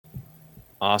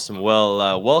Awesome.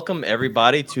 Well, welcome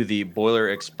everybody to the Boiler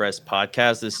Express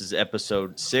podcast. This is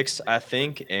episode 6, I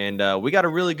think, and we got a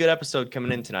really good episode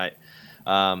coming in tonight.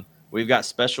 We've got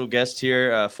special guest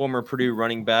here, former Purdue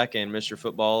running back and Mr.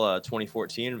 Football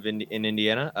 2014 in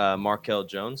Indiana, Markell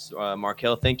Jones.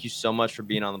 Markell, thank you so much for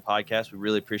being on the podcast. We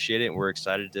really appreciate it, and we're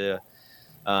excited to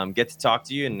get to talk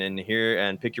to you and hear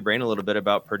and pick your brain a little bit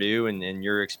about Purdue and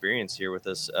your experience here with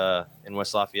us in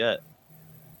West Lafayette.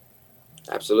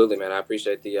 Absolutely, man. I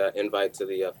appreciate the invite to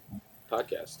the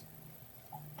podcast.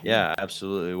 Yeah,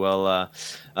 absolutely. Well,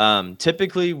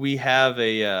 typically we have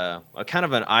a kind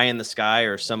of an eye in the sky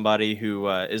or somebody who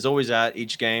is always at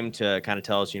each game to kind of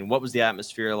tell us, what was the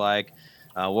atmosphere like?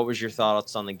 What was your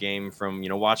thoughts on the game from,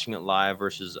 watching it live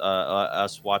versus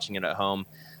us watching it at home?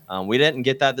 We didn't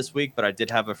get that this week, but I did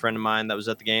have a friend of mine that was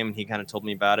at the game, and he kind of told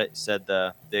me about it. He said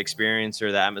the experience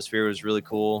or the atmosphere was really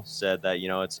cool. Said that,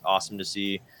 it's awesome to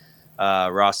see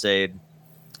Rossade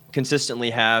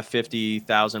consistently have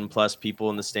 50,000 plus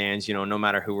people in the stands, no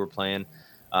matter who we're playing,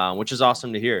 which is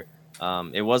awesome to hear.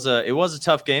 It was a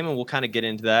tough game, and we'll kind of get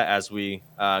into that as we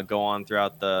go on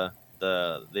throughout the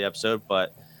episode.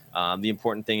 But the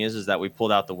important thing is that we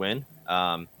pulled out the win.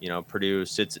 Purdue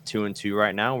sits at 2-2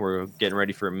 right now. We're getting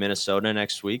ready for Minnesota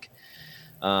next week.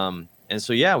 And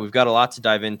so, yeah, we've got a lot to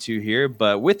dive into here.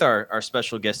 But with our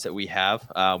special guest that we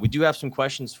do have some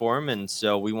questions for him. And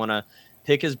so we want to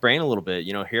pick his brain a little bit,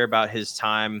 hear about his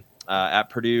time at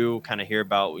Purdue, kind of hear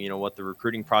about, what the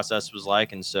recruiting process was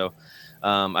like. And so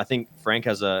I think Frank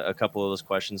has a couple of those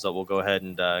questions that we'll go ahead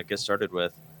and get started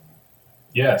with.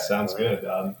 Yeah, sounds good.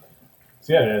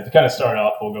 To kind of start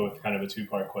off, we'll go with kind of a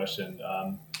two-part question.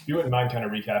 If you wouldn't mind kind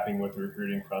of recapping what the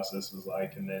recruiting process was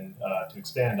like, and then to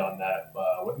expand on that,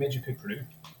 what made you pick Purdue?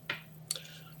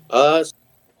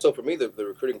 So for me, the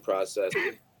recruiting process,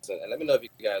 and let me know if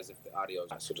the audio,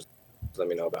 so just let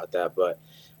me know about that. But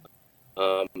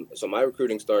so my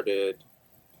recruiting started,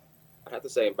 I have to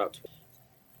say, and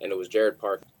it was Jared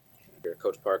Parker,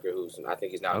 Coach Parker, I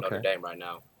think he's now at Notre Dame right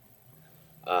now.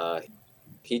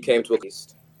 He came to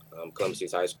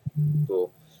Clemson High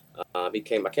School. He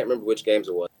came, I can't remember which games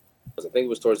it was. I think it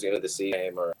was towards the end of the season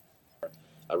game or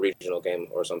a regional game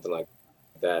or something like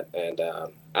that. And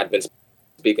I'd been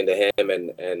speaking to him,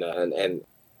 and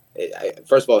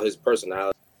first of all, his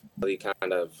personality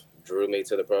kind of drew me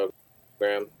to the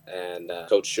program. And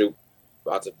Coach Shoup,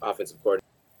 offensive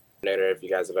coordinator, if you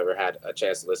guys have ever had a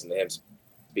chance to listen to him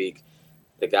speak,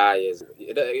 the guy is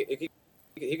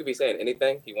he could be saying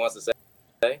anything he wants to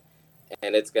say,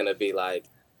 and it's gonna be like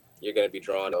you're gonna be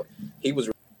drawn. He was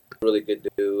a really good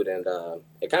dude, and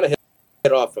it kind of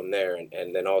hit off from there.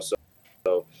 And then also,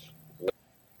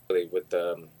 really with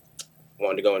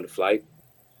wanting to go into flight,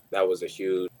 that was a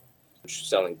huge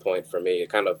selling point for me. It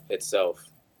kind of itself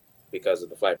because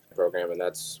of the flight program, and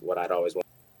that's what I'd always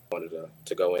wanted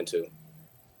to go into.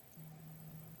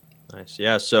 Nice.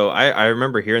 Yeah. So I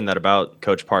remember hearing that about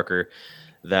Coach Parker,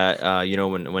 that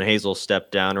when Hazel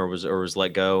stepped down or was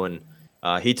let go, and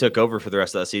he took over for the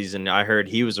rest of that season, I heard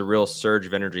he was a real surge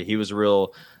of energy. He was a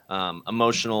real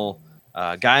emotional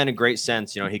guy in a great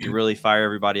sense. He could really fire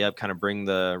everybody up, kind of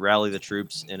rally the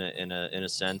troops in a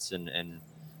sense, and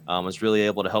was really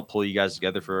able to help pull you guys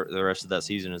together for the rest of that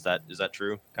season. Is that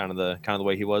true? Kind of the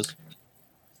way he was.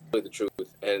 Really the truth,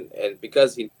 and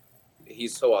because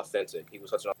he's so authentic. He was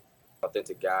such an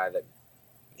authentic guy that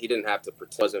he didn't have to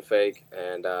pretend. It wasn't fake,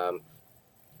 and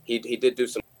he did do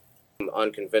some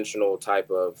unconventional type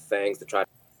of things to try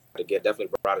to definitely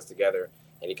brought us together.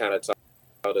 And he kind of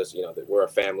told us, that we're a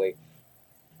family,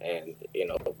 and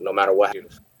no matter what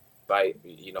fight,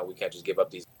 we can't just give up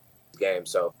these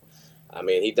games. So, I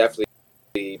mean, he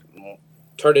definitely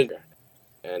turned it,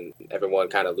 and everyone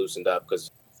kind of loosened up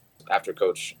because after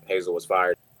Coach Hazel was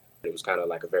fired, it was kind of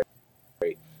like a very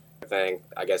thing.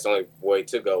 I guess the only way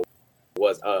to go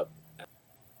was up.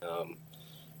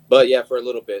 But yeah, for a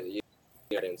little bit, and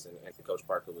Coach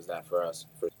Parker was that for us,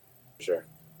 for sure.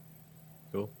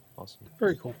 Cool. Awesome.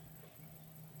 Very cool.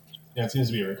 Yeah, it seems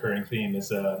to be a recurring theme.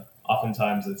 Is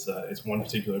oftentimes it's one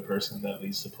particular person that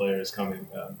leads to players coming.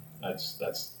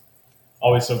 That's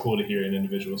always so cool to hear an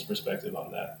individual's perspective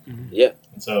on that. Mm-hmm. Yeah.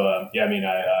 And so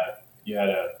you had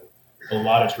a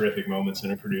lot of terrific moments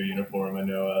in a Purdue uniform. I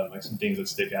know like some things that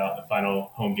stick out. The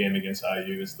final home game against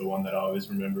IU is the one that I always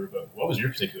remember. But what was your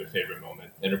particular favorite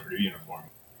moment in a Purdue uniform?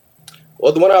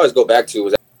 Well, the one I always go back to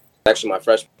was actually my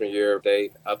freshman year.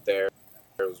 They up there,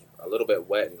 it was a little bit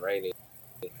wet and rainy,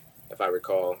 if I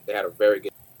recall. They had a very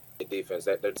good defense.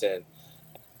 They're 10,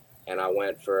 and I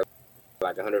went for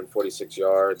like 146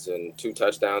 yards and 2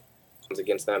 touchdowns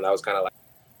against them. That was kind of like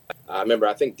I remember.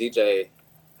 I think DJ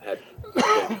had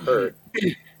been hurt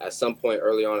at some point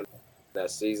early on in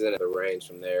that season, and the range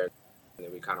from there, and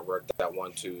then we kind of worked that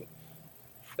 1-2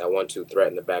 threat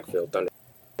in the backfield, Thunder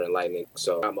and Lightning.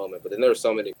 So that moment, but then there were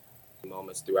so many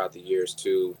moments throughout the years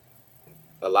too.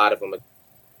 A lot of them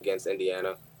against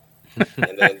Indiana,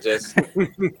 and then just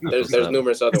there's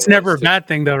numerous other ones. It's never a bad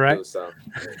thing though, right? Too, so.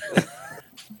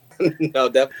 No,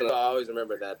 definitely. I always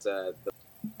remember that the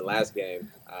last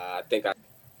game. I think I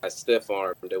stiff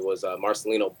armed. It was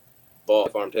Marcelino Ball. I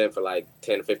farmed him for like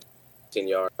 10, 15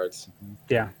 yards.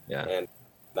 Yeah. And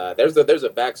there's a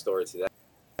backstory to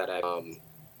that.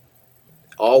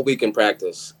 All week in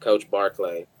practice, Coach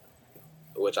Barclay,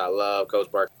 which I love,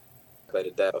 Coach Barclay to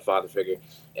death, a father figure.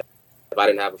 If I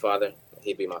didn't have a father,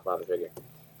 he'd be my father figure.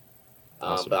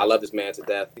 Awesome. But I love this man to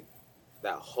death.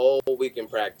 That whole week in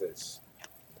practice,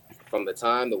 from the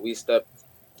time that we stepped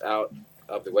out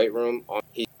of the weight room,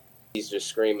 he's just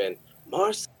screaming,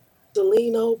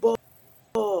 Marcelino Ball.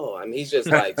 I mean, he's just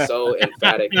like so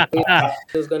emphatic.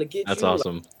 He was gonna get That's you.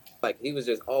 awesome. Like he was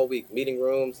just all week meeting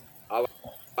rooms. All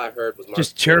I heard was Marcelino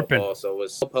Just chirping. Ball. So it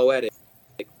was so poetic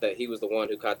that he was the one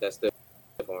who caught that stiff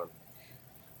arm.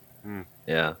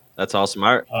 Yeah, that's awesome.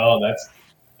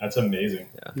 That's amazing.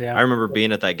 Yeah. I remember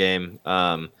being at that game,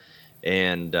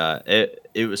 and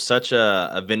it was such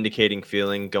a vindicating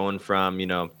feeling going from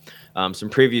some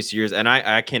previous years, and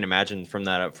I can't imagine from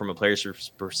a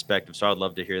player's perspective. So I'd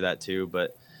love to hear that too.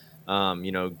 But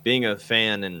being a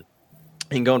fan and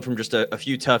going from just a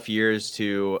few tough years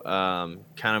to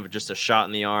kind of just a shot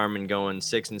in the arm and going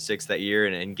 6-6 that year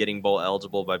and getting bowl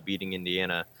eligible by beating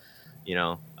Indiana,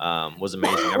 was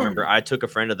amazing. I remember I took a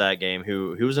friend to that game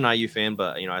who was an IU fan,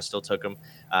 but I still took him.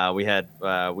 We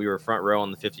were front row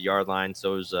on the 50-yard line,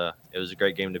 so it was a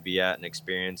great game to be at and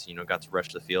experience. Got to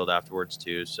rush the field afterwards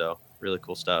too, so really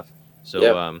cool stuff.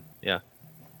 So yeah.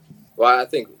 Well, I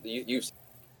think you've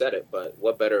said it, but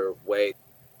what better way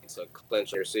to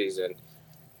clinch your season,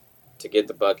 to get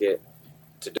the bucket,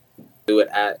 to do it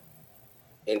at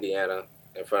Indiana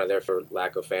in front of their for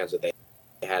lack of fans that they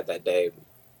had that day.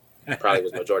 Probably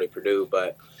was majority Purdue,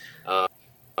 but to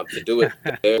do it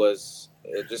there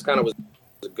it just kind of was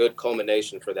a good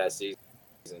culmination for that season,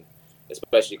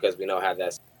 especially because we know how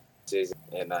that season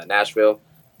in Nashville.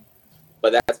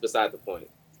 But that's beside the point.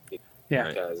 Yeah.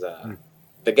 Because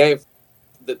the game,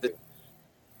 you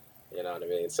know what I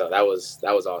mean. So that was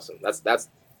awesome. That's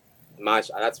one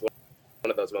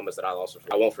of those moments that I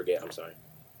won't forget. I'm sorry.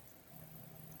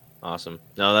 Awesome.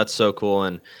 No, that's so cool.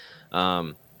 And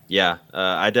I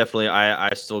definitely I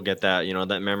still get that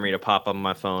that memory to pop up on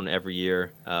my phone every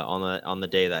year on the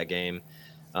day of that game.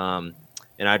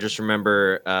 And I just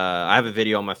remember I have a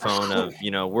video on my phone of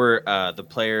we're the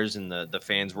players and the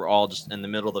fans were all just in the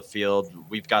middle of the field.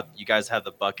 You guys have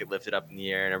the bucket lifted up in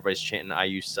the air and everybody's chanting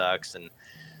IU sucks, and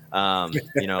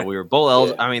we were bowl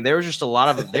eligible. I mean, there was just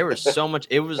there was so much.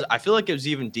 I feel like it was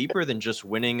even deeper than just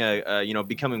winning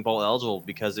becoming bowl eligible,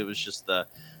 because it was just the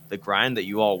grind that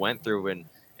you all went through and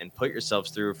put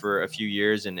yourselves through for a few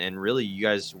years, and really you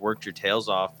guys worked your tails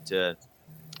off to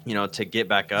get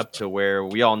back up to where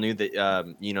we all knew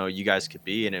that you guys could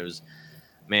be. And it was,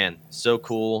 man, so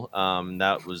cool.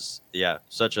 That was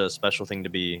such a special thing to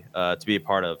be a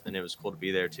part of, and it was cool to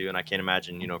be there too. And I can't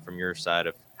imagine from your side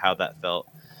of how that felt.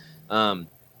 So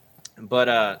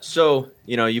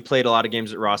you played a lot of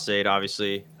games at Ross-Ade,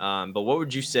 obviously, but where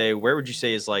would you say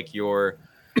is like your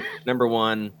number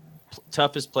one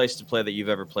toughest place to play that you've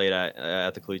ever played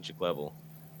at the collegiate level?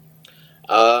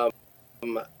 I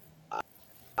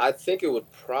think it would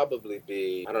probably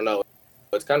be, I don't know,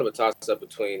 it's kind of a toss-up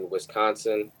between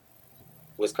Wisconsin.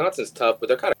 Wisconsin's tough, but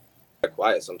they're kind of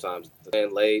quiet sometimes. They're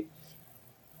playing late.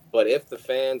 But if the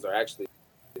fans are actually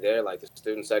there, like the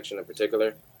student section in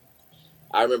particular,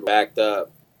 I remember backed up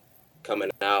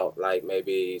coming out, like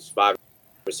maybe 5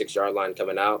 or 6 yard line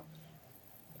coming out,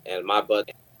 and my butt,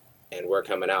 and we're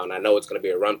coming out, and I know it's going to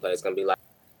be a run play. It's going to be like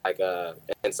a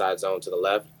inside zone to the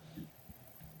left,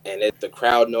 and the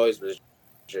crowd noise was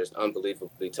just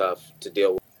unbelievably tough to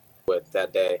deal with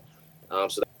that day.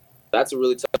 So that's a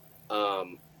really tough.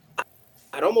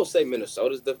 I'd almost say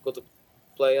Minnesota's difficult to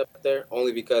play up there,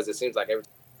 only because it seems like every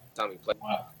time we play,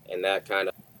 and that kind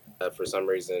of for some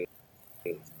reason,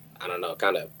 I don't know,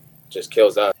 kind of just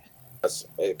kills us.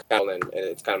 It kind of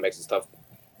makes it tough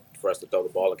for us to throw the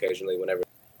ball occasionally whenever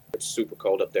it's super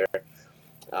cold up there.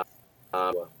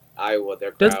 Iowa,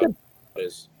 their crowd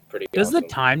is pretty Does awesome. the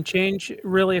time change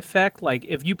really affect? Like,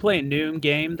 if you play a noon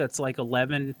game that's like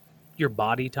 11, your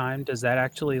body time, does that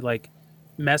actually like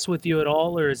mess with you at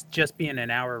all, or is just being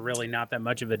an hour really not that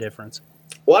much of a difference?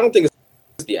 Well, I don't think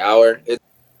it's the hour. It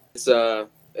is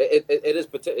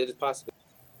possibly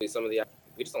some of the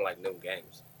we just don't like noon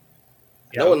games.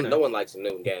 Yeah, No one likes a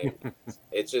noon game.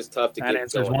 It's just tough to that get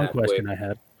answers going one that question quick. I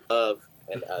had. Of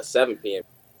and a 7 p.m.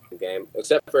 game,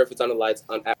 except for if it's on the lights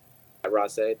on at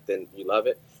Ross said, then you love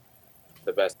it.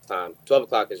 The best time. 12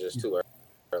 o'clock is just too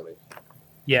early.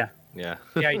 Yeah, Yeah.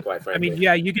 yeah. Quite I frankly. mean,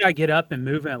 yeah, you gotta get up and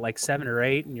move at like 7 or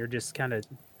 8, and you're just kind of,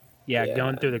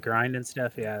 going through the grind and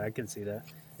stuff. Yeah, I can see that.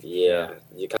 Yeah.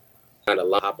 You kind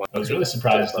of hop on. I was really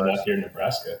surprised to not hear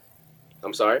Nebraska.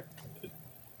 I'm sorry?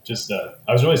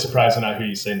 I was really surprised to not hear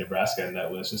you say Nebraska in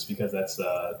that list, just because that's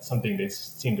something they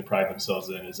seem to pride themselves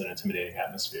in, is an intimidating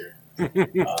atmosphere.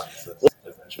 That's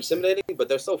Intimidating, but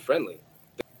they're so friendly.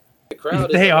 The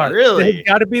crowd They is are Really? They've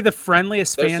got to be the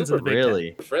friendliest They're fans of the super Big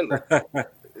Really? friendly.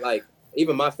 Like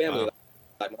even my family, Wow.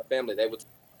 like my family, they would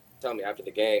tell me after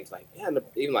the games, like, yeah,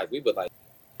 even like we would like,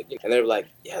 and they were like,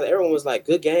 yeah, everyone was like,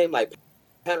 good game, like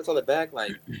pat us on the back,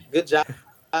 like good job,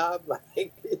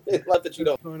 like love that you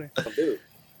don't do.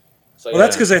 So Well,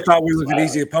 that's because they thought we was an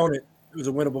easy opponent. It was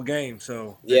a winnable game,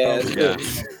 so yeah, Yeah.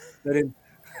 they didn't.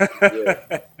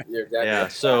 you're exactly Yeah.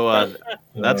 right. So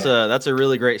that's a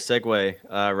really great segue,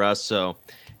 Russ. So,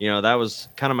 that was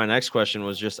kind of my next question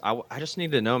was just I just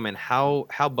need to know, man, how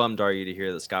bummed are you to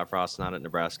hear that Scott Frost's not at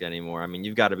Nebraska anymore? I mean,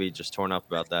 you've got to be just torn up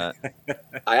about that.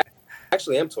 I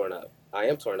actually am torn up. I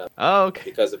am torn up. Oh, okay.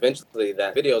 Because eventually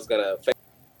that video is gonna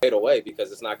fade away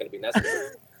because it's not gonna be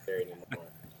necessary anymore.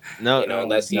 No,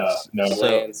 unless he's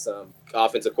playing some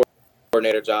offensive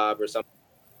coordinator job or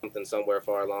something somewhere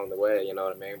far along the way. You know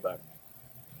what I mean? But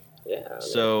yeah.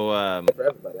 So for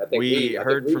everybody. I think we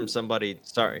heard from somebody.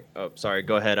 Sorry. Oh, sorry.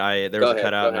 Go ahead. There was a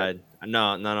cutout, and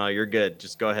no. You're good.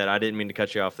 Just go ahead. I didn't mean to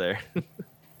cut you off there.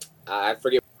 I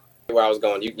forget where I was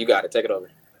going. You got it. Take it over.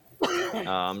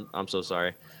 I'm so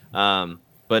sorry.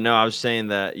 But no, I was saying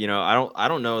that I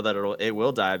don't know that it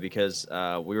will die because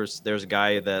there's a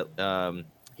guy that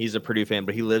he's a Purdue fan,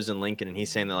 but he lives in Lincoln, and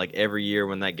he's saying that like every year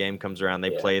when that game comes around,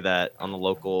 they play that on the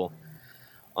local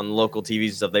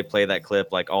TVs stuff. They play that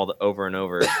clip like over and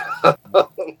over.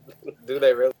 Do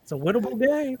they really? It's a winnable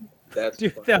game.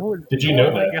 Did you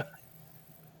know that? God.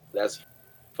 That's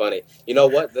funny. You know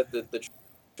what? The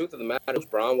truth of the matter is,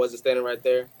 Braun wasn't standing right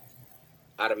there,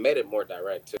 I'd have made it more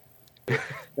direct too.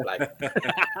 Like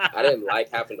I didn't like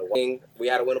having to win. We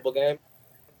had a winnable game.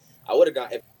 I would have gone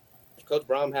if Coach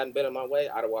Braun hadn't been in my way.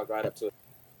 I'd have walked right up to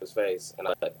his face and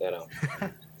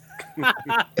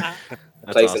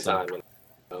place awesome. and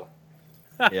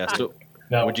time. Yeah. So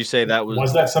now, would you say that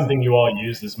was that something you all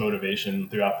used as motivation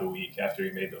throughout the week after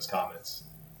he made those comments?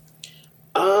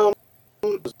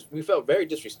 We felt very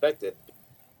disrespected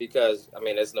because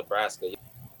it's Nebraska.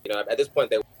 At this point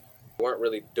they weren't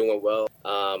really doing well.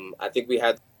 I think we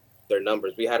had their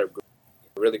numbers. We had a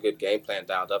really good game plan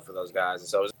dialed up for those guys, and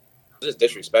so it was just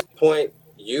disrespect. Point,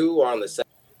 you are on the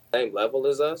same level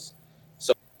as us,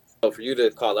 so for you to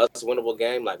call us a winnable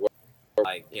game, like we're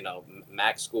like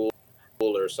MAC school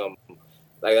or something,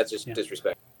 like that's just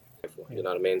disrespectful. You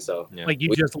know what I mean? So like you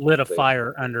just lit a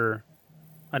fire under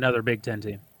another Big Ten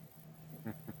team.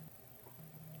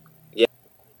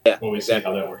 Yeah, well, we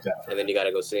exactly. See how that worked out. And then you got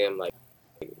to go see him. Like,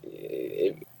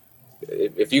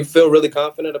 if you feel really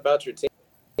confident about your team,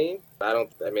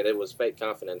 it was fake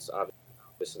confidence,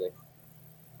 obviously.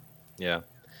 Yeah.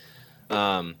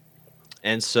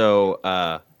 And so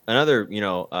another,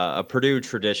 a Purdue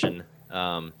tradition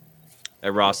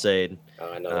at Ross-Ade.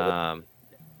 I know.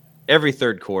 Every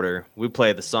third quarter, we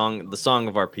play the song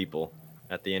of our people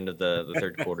at the end of the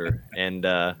third quarter, and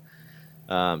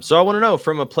so I want to know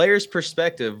from a player's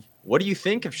perspective, what do you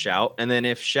think of Shout? And then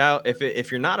if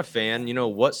you're not a fan,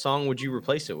 what song would you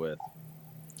replace it with?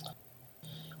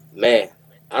 Man,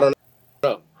 I don't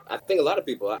know. I think a lot of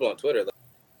people on Twitter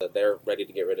that they're ready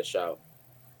to get rid of Shout,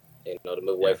 to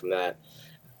move away from that.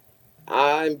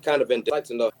 I'm kind of I'd like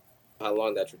to know how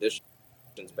long that tradition's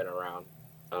been around.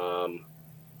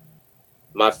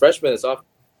 My freshman and sophomore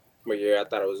year, I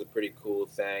thought it was a pretty cool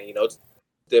thing. It's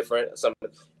different.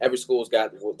 Every school's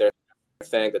got their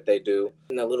thing that they do.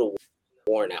 And a little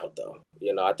worn out though.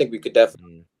 I think we could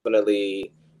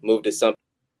definitely move to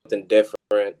something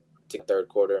different to third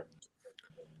quarter.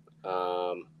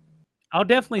 I'll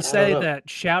definitely say that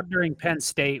Shout during Penn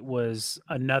State was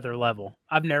another level.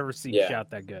 I've never seen Shout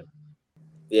that good.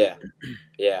 Yeah.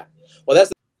 Well,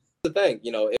 that's the thing.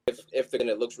 If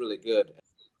it looks really good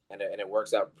and it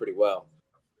works out pretty well.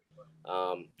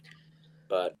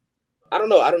 But I don't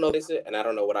know. I don't know this, and I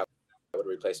don't know what I would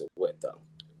replace it with though.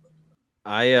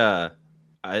 I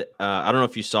don't know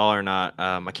if you saw or not.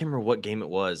 I can't remember what game it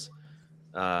was.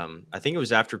 I think it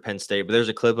was after Penn State, but there's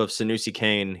a clip of Sanusi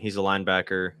Kane. He's a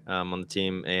linebacker on the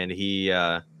team, and he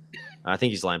I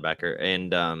think he's linebacker,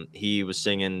 and he was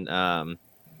singing. Yeah,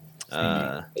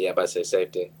 but I say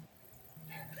safety.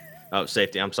 Oh,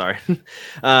 safety. I'm sorry. Looks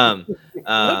like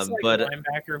a But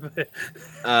linebacker,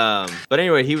 but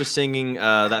anyway, he was singing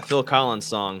that Phil Collins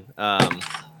song.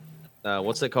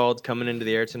 What's it called? Coming into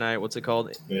the air tonight. What's it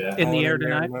called? Yeah. in the air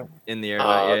tonight. In the air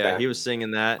tonight. Oh, Yeah, okay. he was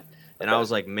singing that, and I Okay.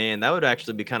 was like, man, that would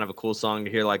actually be kind of a cool song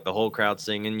to hear, like the whole crowd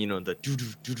singing. You know, the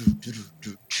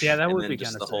Yeah, that and would then be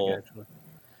just kind of the sick, whole. actually.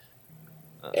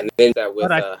 And then that with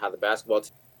But how the basketball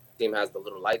team has the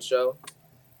little light show.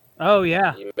 Oh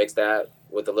yeah, You mix that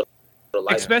with the little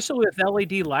light. especially with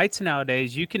LED lights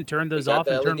nowadays, you can turn those got off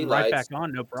the and turn LED them right lights. back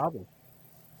on, no problem.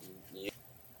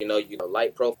 You know,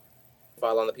 light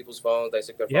profile on the people's phones. They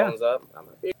stick their Yeah. phones up. That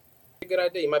might be a good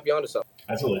idea. You might be onto something.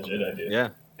 That's a legit idea. Yeah,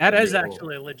 That That'd is be cool.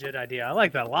 actually a legit idea. I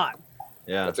like that a lot.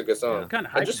 yeah, That's a good song. Yeah. Kind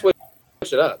of And hype. just now.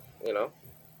 switch it up. You know.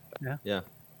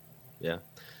 yeah.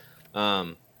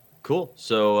 Cool.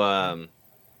 So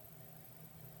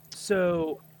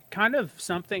So, kind of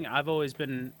something I've always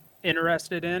been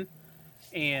interested in.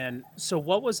 And so,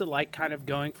 what was it like kind of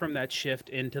going from that shift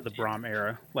into the Brom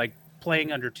era? Like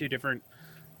playing under two different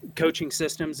coaching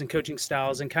systems and coaching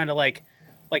styles, and kind of like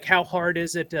how hard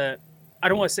is it to, I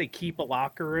don't want to say keep a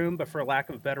locker room, but for lack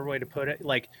of a better way to put it,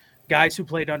 like guys who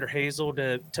played under Hazel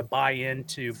to buy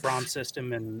into Brom's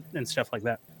system and stuff like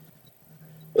that.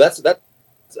 Well,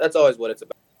 that's always what it's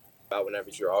about. Whenever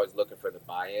you're always looking for the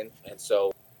buy-in, and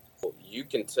so you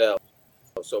can tell.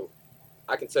 So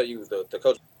I can tell you the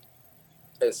coach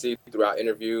and see throughout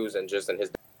interviews and just in his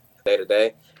day to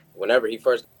day. Whenever he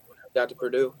first got to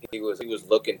Purdue, he was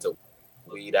looking to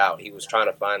weed out. He was trying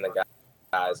to find the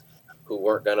guys who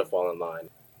weren't gonna fall in line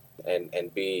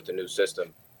and be the new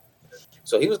system.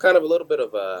 So he was kind of a little bit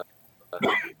of a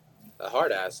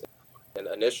hard ass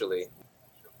initially,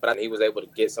 but he was able to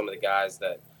get some of the guys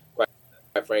that, quite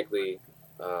frankly,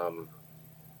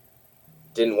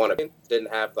 didn't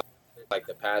have like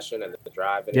the passion and the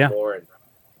drive anymore,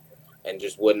 and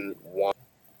just wouldn't want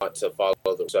to follow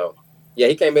the. So yeah,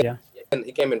 he came in. Yeah. And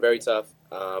he came in very tough,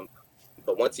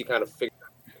 but once he kind of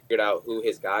figured out who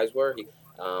his guys were, he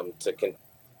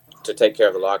to take care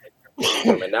of the locker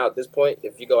room. And now at this point,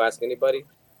 if you go ask anybody,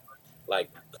 like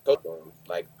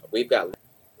we've got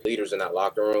leaders in that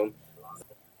locker room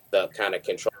that kind of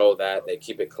control that. They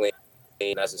keep it clean,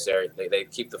 necessary. They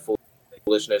keep the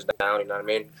foolishness down. You know what I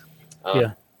mean?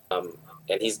 Yeah.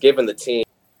 And he's given the team,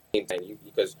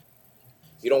 because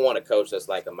you don't want a coach that's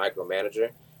like a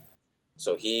micromanager.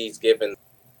 So he's given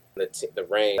the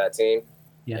reign to that team.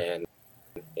 Yeah. And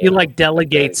He like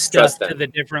delegates and stuff trust to them. the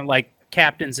different like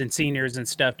captains and seniors and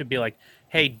stuff to be like,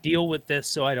 hey, deal with this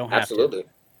so I don't have Absolutely.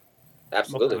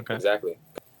 Okay. Exactly.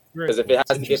 to. Because if it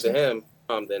has to get to him,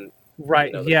 then Right.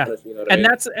 you know, Yeah. you know what I And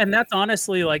mean? that's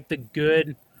honestly like the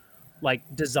good like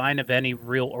design of any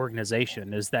real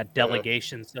organization is that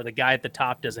delegation. So the guy at the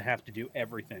top doesn't have to do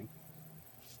everything.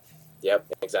 Yep,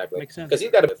 exactly. Makes sense. Because he's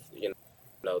got to,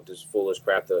 this foolish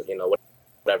crap that,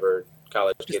 whatever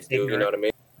college kids do, ignorant. you know what I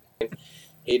mean?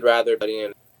 He'd rather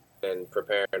study and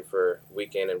preparing for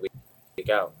week in and week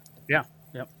out.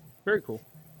 Very cool.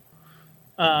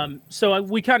 So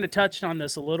we kind of touched on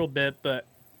this a little bit, but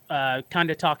kind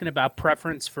of talking about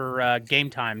preference for game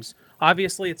times.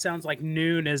 Obviously, it sounds like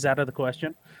noon is out of the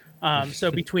question.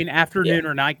 So between afternoon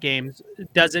or night games,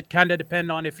 does it kind of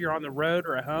depend on if you're on the road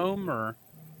or at home or?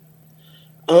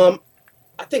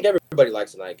 I think everybody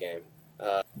likes a night game.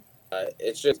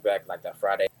 It's just back like that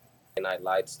Friday night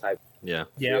lights type yeah.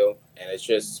 feel, and it's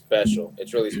just special.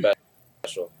 It's really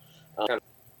special. Kind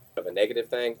of a negative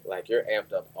thing, like you're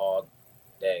amped up all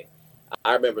day.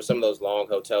 I remember some of those long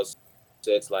hotel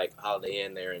sits like Holiday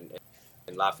Inn there in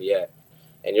Lafayette,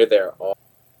 and you're there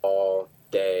all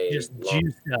day Just long.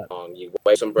 juiced up. You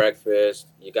wait some breakfast,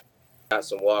 you got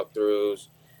some walkthroughs,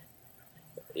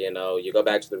 you go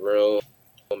back to the room,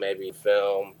 maybe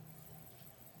film,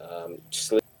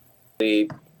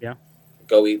 sleep,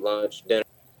 go eat lunch, dinner,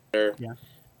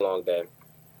 long day.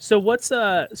 So what's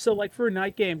so like for a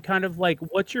night game, kind of like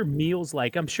what's your meals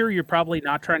like? I'm sure you're probably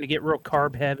not trying to get real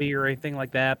carb heavy or anything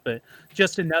like that, but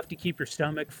just enough to keep your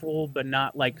stomach full, but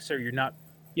not like so you're not,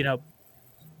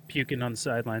 puking on the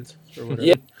sidelines or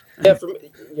whatever. Yeah. For me,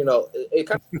 it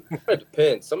kind of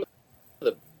depends. Some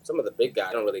of the big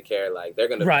guys don't really care. Like they're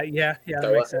gonna Right. Yeah. That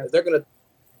throw makes up. sense. They're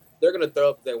gonna throw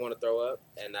up if they want to throw up,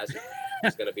 and that's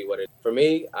just gonna be what it is. For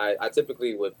me, I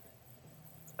typically would.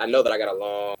 I know that I got a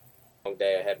long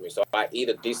day ahead of me, so I eat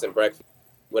a decent breakfast,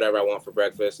 whatever I want for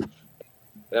breakfast,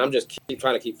 and I'm just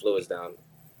trying to keep fluids down.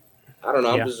 I don't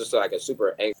know. I'm just like a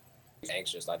super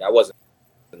anxious. Like I wasn't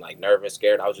like nervous,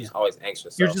 scared. I was just always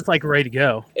anxious. You're So just like ready to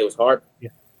go. it was hard. Yeah.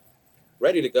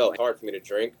 ready to go. It's hard for me to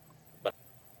drink, but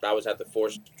I always have to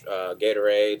force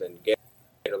Gatorade and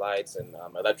Gator Lights and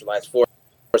electrolytes, force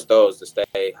those to stay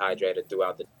hydrated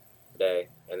throughout the day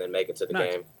and then make it to the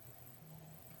game.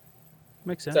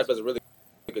 Makes sense. Steph does a really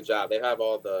good job. They have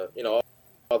all the,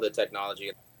 all the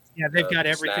technology. Yeah, they've got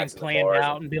everything planned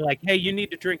out and be like, hey, you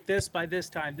need to drink this by this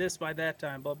time, this by that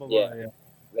time, blah, blah, blah. Yeah.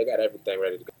 They got everything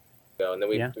ready to go. And then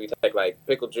we take like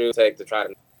pickle juice, to try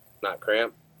to not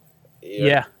cramp.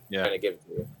 Yeah. Trying to give it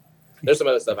to you. There's some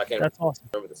other stuff I can't remember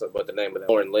what the name of it.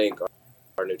 Lauren Link,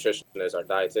 our nutritionist, our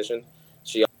dietitian,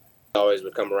 she always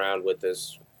would come around with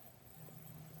this.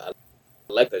 I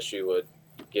like that she would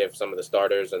give some of the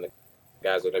starters and the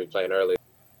guys that are going to be playing early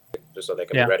just so they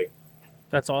can be ready.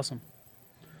 That's awesome.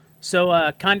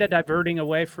 So kind of diverting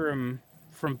away from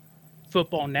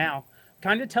football now,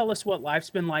 kind of tell us what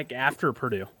life's been like after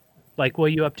Purdue. Like, what are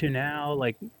you up to now?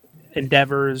 Like,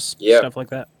 endeavors, stuff like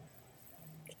that?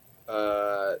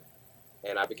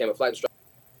 And I became a flight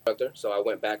instructor. So I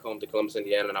went back home to Columbus,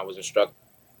 Indiana, and I was instructing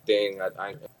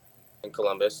in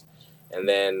Columbus. And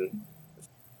then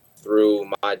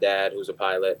through my dad, who's a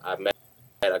pilot, I met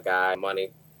a guy, money,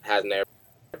 has an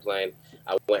airplane.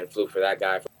 I went and flew for that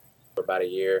guy for about a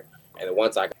year. And then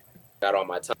once I got on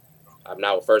my time, I'm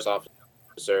now a first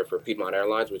officer for Piedmont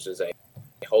Airlines, which is a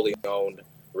wholly owned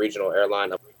regional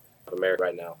airline of America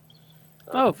right now.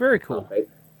 Oh, very cool.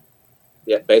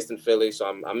 Based in Philly. So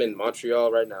I'm in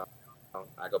Montreal right now.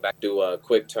 I go back, do a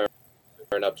quick turn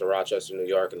up to Rochester, New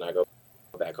York, and I go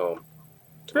back home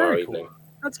tomorrow evening.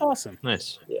 That's awesome.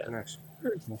 Nice. Yeah. Nice.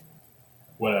 Very cool.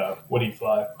 What do you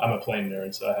fly? I'm a plane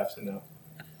nerd, so I have to know.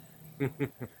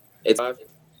 It's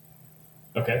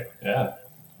okay. Yeah.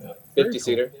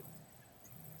 50-seater.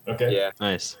 Okay. Yeah.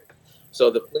 Nice.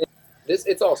 So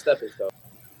it's all stepping stones.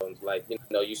 Like,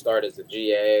 you start as a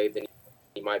GA, then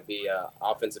you might be an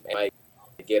offensive, you might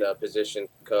get a position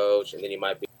coach, and then you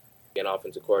might be an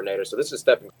offensive coordinator. So this is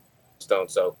stepping stone.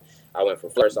 So I went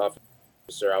from first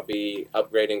officer. I'll be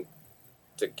upgrading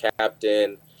to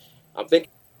captain. I'm thinking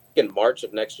in March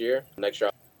of next year. I'll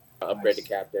upgrade to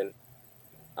captain.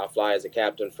 I'll fly as a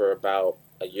captain for about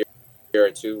a year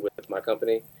or two with my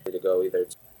company to go either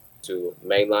to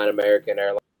mainline American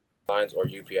Airlines or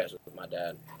UPS with my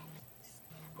dad.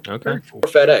 Okay. Or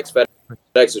FedEx.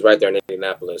 FedEx is right there in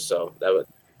Indianapolis, so that would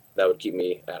keep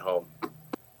me at home.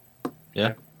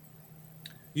 Yeah.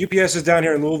 UPS is down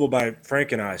here in Louisville by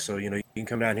Frank and I, so you can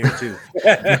come down here too.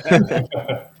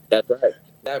 That's right.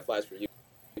 Dad flies for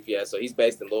UPS, so he's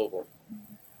based in Louisville.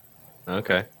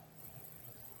 Okay.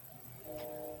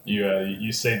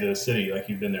 You say the city like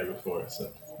you've been there before,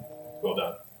 so well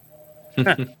done.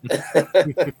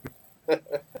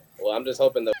 Well, I'm just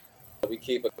hoping that we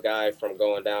keep a guy from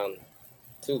going down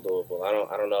to Louisville. I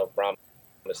don't know if Brom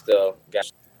is still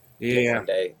one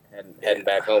day heading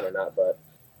back home or not, but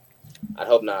I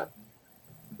hope not.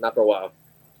 Not for a while.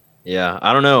 Yeah,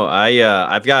 I don't know.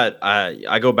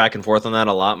 I go back and forth on that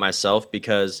a lot myself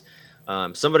because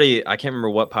somebody, I can't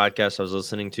remember what podcast I was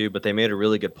listening to, but they made a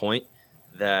really good point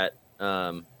that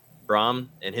Brom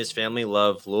and his family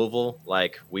love Louisville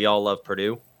like we all love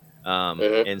Purdue.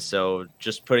 And so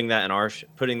just putting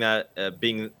that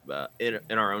being in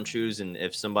our own shoes, and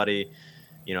if somebody,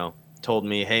 told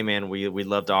me, hey man, we'd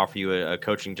love to offer you a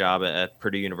coaching job at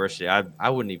Purdue University, I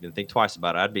wouldn't even think twice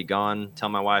about it. I'd be gone, tell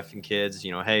my wife and kids,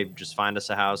 hey, just find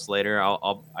us a house later.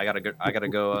 I gotta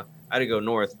go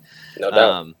north. No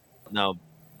doubt.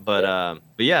 But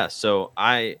yeah, so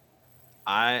I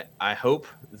hope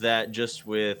that just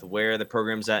with where the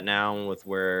program's at now and with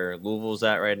where Louisville's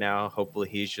at right now, hopefully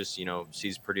he's just,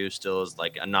 sees Purdue still as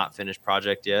like a not finished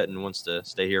project yet and wants to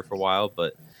stay here for a while.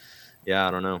 But yeah,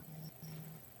 I don't know.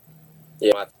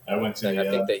 Yeah, I think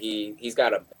that he's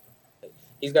got a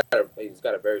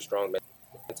very strong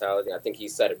mentality. I think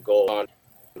he's set a goal on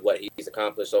what he's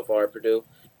accomplished so far at Purdue,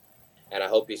 and I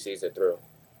hope he sees it through.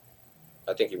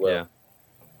 I think he will. Yeah.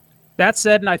 That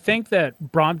said, and I think that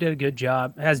Brom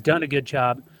has done a good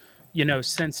job,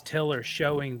 since Tiller,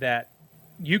 showing that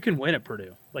you can win at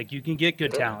Purdue. Like, you can get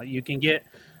good talent. You can get,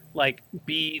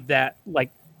 be that,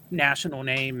 national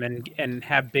name and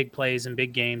have big plays and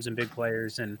big games and big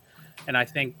players. And I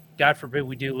think, God forbid,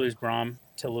 we do lose Brom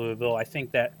to Louisville. I think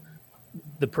that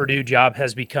the Purdue job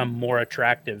has become more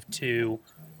attractive to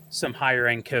some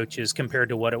higher-end coaches compared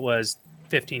to what it was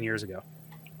 15 years ago.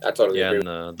 I totally agree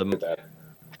and with that.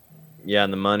 Yeah,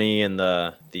 and the money and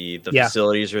the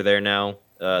facilities are there now.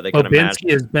 They kind of match.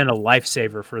 Bensky has been a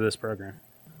lifesaver for this program.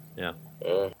 Yeah.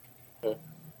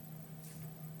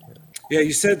 Yeah,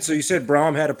 you said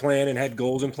Brom had a plan and had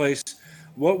goals in place.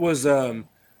 What was the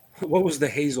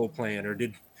Hazel plan, or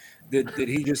did Did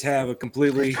he just have a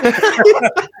completely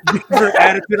different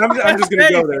attitude? I'm just going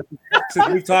to go there. Since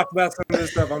we've talked about some of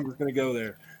this stuff, I'm just going to go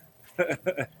there.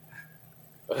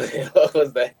 What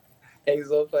was that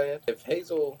Hazel plan? If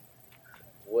Hazel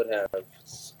would have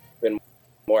been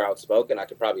more outspoken, I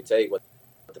could probably tell you what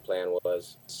the plan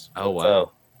was. Oh,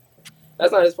 wow.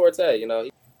 That's not his forte, you know.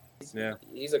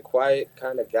 He's a quiet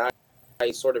kind of guy.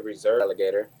 He's sort of reserved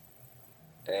alligator.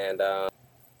 And, I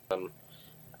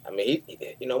mean,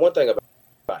 one thing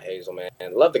about Hazel, man,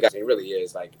 love the guy. He really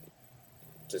is. Like,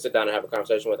 to sit down and have a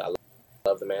conversation with, I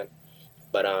love the man.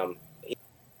 But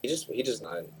he just,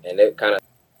 and it kind of,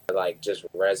 like, just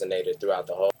resonated throughout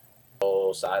the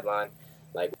whole sideline.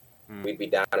 Like, we'd be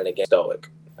down in the game stoic,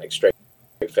 like, straight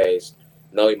face,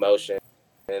 no emotion.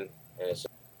 And it's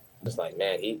just like,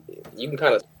 man, you can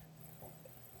kind of,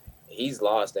 he's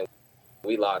lost and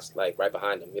we lost, like, right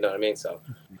behind him. You know what I mean? So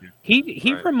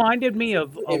he Right. reminded me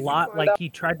of a lot, like he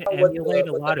tried to emulate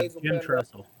a lot of Jim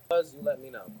Tressel. you let me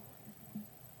know.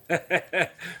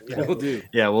 We'll do.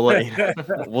 Yeah, we'll let you know.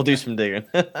 We'll do some digging.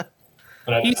 But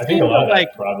I think a lot of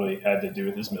that probably had to do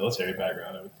with his military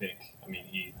background, I would think. I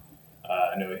mean,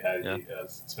 I know he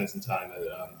spent some time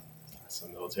at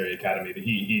some military academy, but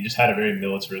he just had a very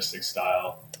militaristic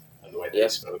style. The way that he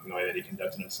spoke, and the way that he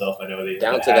conducted himself. I know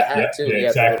down to the hat too. Yeah,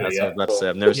 exactly. That's what I was about to say.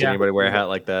 I've never seen anybody wear a hat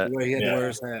like that. The way he had to wear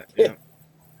his hat.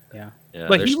 Yeah. Yeah,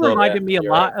 But he reminded me a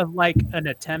You're lot right. of like an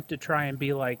attempt to try and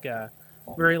be like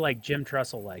very like Jim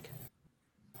Tressel like.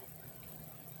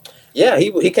 Yeah,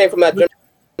 he came from that.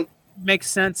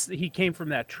 Makes sense. He came from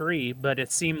that tree, but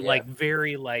it seemed like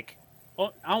very like I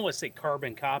don't want to say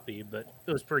carbon copy, but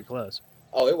it was pretty close.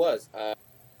 Oh, it was. I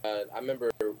remember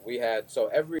we had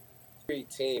every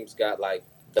team's got like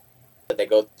they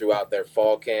go throughout their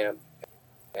fall camp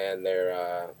and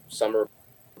their summer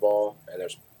ball and their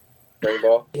spring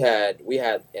ball. We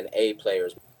had an A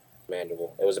player's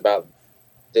manual. It was about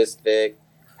this thick,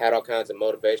 had all kinds of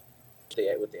motivation.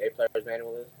 What the A player's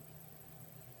manual is?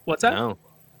 What's that?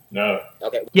 No.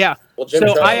 Okay. Yeah. Well, Jim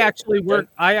So Tressel-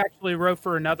 I actually wrote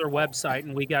for another website,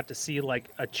 and we got to see like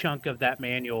a chunk of that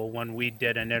manual when we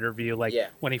did an interview, like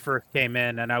when he first came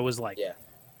in, and I was like,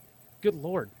 good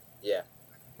Lord. Yeah.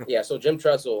 So Jim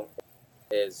Tressel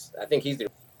I think he's the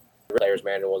player's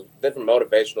manual, different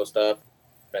motivational stuff,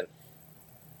 and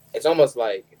it's almost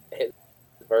like his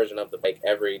version of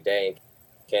every day in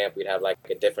camp we'd have like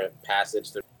a different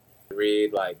passage to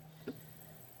read, like,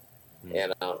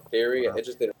 and theory. It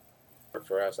just didn't work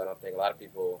for us. I don't think a lot of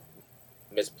people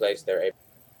misplaced their A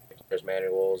player's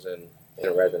manuals and it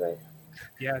didn't resonate.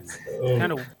 Yeah, it's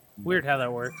kind of weird how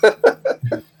that works.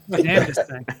 Damnedest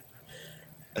thing.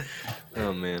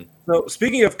 Oh man. So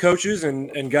speaking of coaches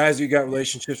and guys you got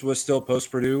relationships with still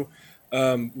post Purdue,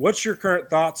 what's your current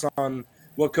thoughts on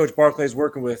what Coach Barclay is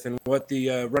working with and what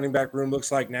the running back room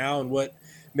looks like now and what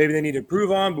maybe they need to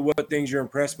improve on, but what things you're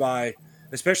impressed by,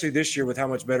 especially this year with how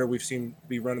much better we've seen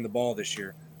be running the ball this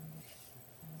year?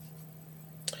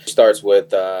 It starts with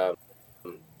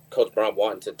Coach Brown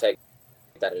wanting to take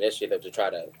that initiative to try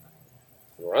to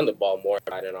run the ball more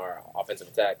in our offensive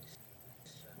attack.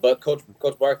 But Coach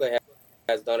Barclay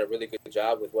has done a really good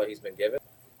job with what he's been given.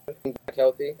 Back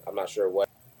healthy. I'm not sure what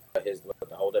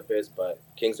the holdup is, but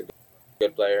King's a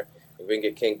good player. If we can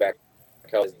get King back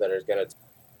healthy, that is going to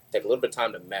take a little bit of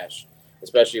time to mesh,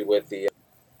 especially with the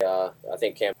I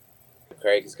think Cam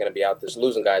Craig is going to be out. There's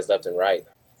losing guys left and right,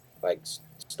 like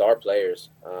star players.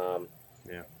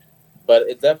 But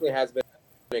it definitely has been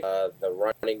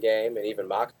the running game, and even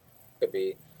Mock could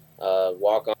be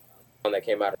walk on that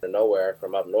came out of nowhere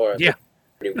from up north. Yeah,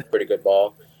 pretty good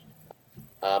ball.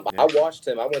 I watched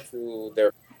him. I went through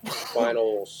their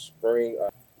final spring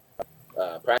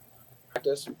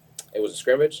practice. It was a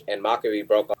scrimmage, and Mockery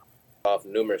broke off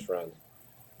numerous runs.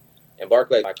 And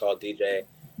Barclay, I called DJ,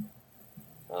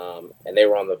 and they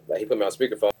were he put me on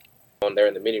speakerphone. They're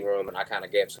in the meeting room, and I kind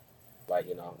of gave some, like,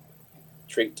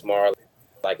 treat tomorrow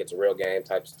like it's a real game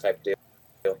type deal.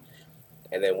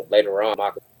 And then later on,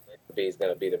 Mockery is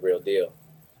going to be the real deal.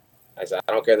 I said,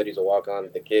 I don't care that he's a walk-on.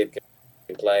 The kid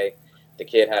can play. The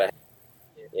kid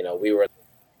we were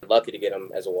lucky to get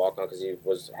him as a walk-on because he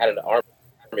had an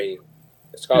Army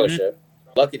scholarship.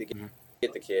 Mm-hmm. Lucky to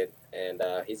get the kid, and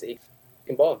he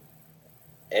can ball.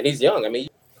 And he's young. I mean,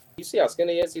 you see how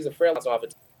skinny he is. He's a frail off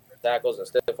of tackles and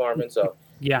stiff arming. So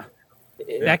yeah,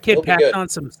 that kid packed on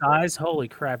some size. Holy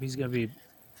crap, he's going to be.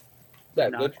 He's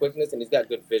got good quickness and he's got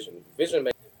good vision. Vision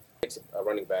makes a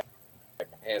running back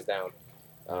hands down.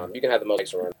 You can have the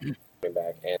most running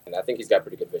back, and I think he's got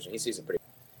pretty good vision. He sees it pretty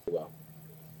well.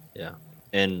 Yeah.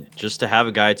 And just to have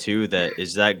a guy too that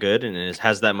is that good and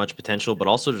has that much potential, but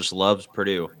also just loves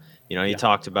Purdue. He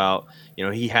talked about,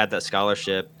 he had that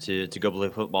scholarship to go play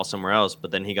football somewhere else,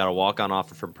 but then he got a walk-on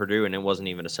offer from Purdue, and it wasn't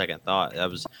even a second thought. That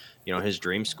was, his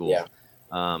dream school. Yeah,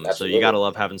 so you got to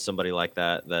love having somebody like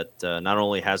that not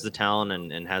only has the talent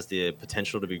and has the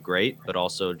potential to be great, but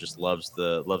also just loves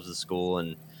the school,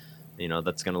 and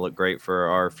that's going to look great for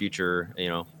our future.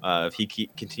 If he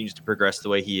continues to progress the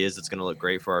way he is, it's going to look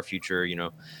great for our future.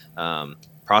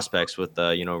 Prospects with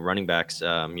running backs.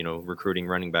 Recruiting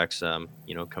running backs. Come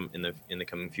in the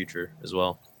coming future as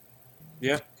well.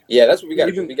 Yeah, that's what we got.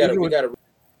 We got to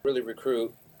really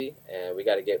recruit, and we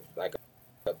got to get like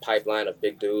a pipeline of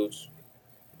big dudes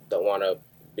that want to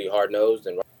be hard nosed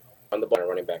and run the ball and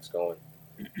running backs going.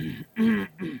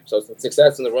 So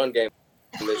success in the run game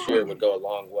this year would go a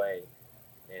long way,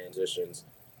 and positions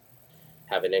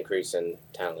have an increase in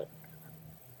talent.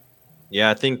 Yeah,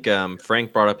 I think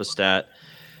Frank brought up a stat.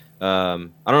 I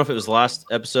don't know if it was the last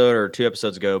episode or 2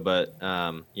 episodes ago, but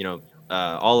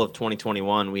all of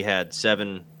 2021 we had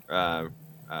 7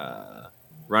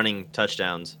 running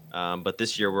touchdowns. But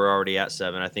this year we're already at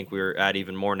 7. I think we're at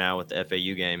even more now with the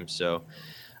FAU game. So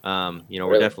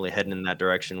we're definitely heading in that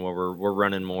direction where we're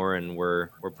running more and we're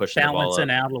pushing balancing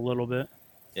the ball up. Out a little bit.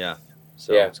 Yeah.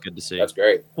 So it's good to see. That's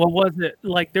great. What was it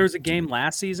like? There was a game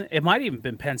last season. It might have even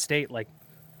been Penn State. Like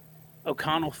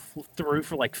O'Connell threw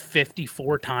for like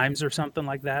 54 times or something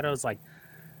like that. I was like,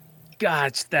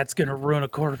 gosh, that's going to ruin a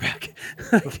quarterback.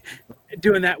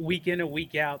 Doing that week in and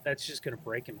week out, that's just going to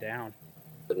break him down.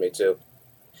 Me too.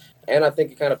 And I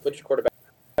think it kind of puts your quarterback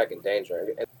in danger.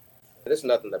 And this is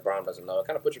nothing that Brown doesn't know. It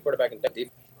kind of puts your quarterback in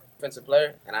danger. Defensive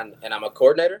player, and I'm a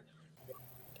coordinator,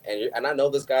 and I know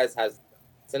this guy has a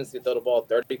tendency to throw the ball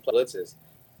 30 blitzes,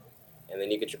 and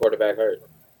then you get your quarterback hurt.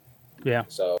 Yeah.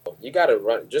 So you got to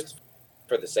run just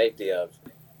for the safety of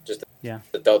just to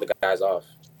throw the guys off.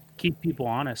 Keep people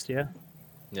honest, yeah.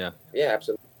 Yeah,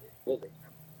 absolutely.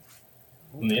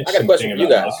 I got a question for you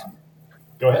guys.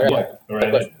 Go ahead. Yeah, go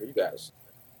right ahead. For you guys.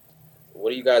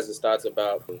 What are you guys' thoughts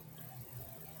about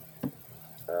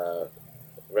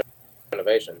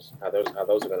renovations? How those are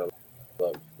going to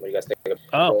look? What do you guys think of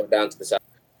going down to the south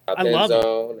end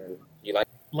zone? And you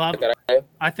love that idea?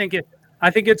 I think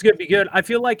it's going to be good. I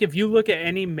feel like if you look at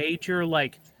any major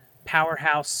like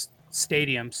powerhouse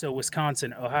stadium, so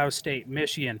Wisconsin, Ohio State,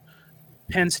 Michigan,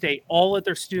 Penn State, all of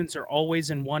their students are always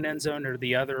in one end zone or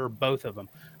the other or both of them.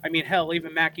 I mean, hell,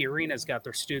 even Mackey Arena's got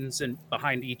their students in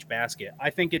behind each basket. I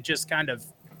think it just kind of,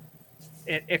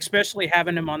 especially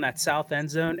having them on that south end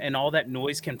zone and all that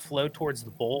noise can flow towards the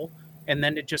bowl, and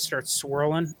then it just starts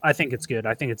swirling. I think it's good.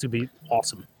 I think it's going to be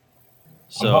awesome.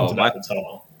 So I'm pumped about the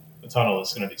tunnel. The tunnel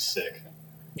is going to be sick.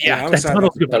 Yeah, that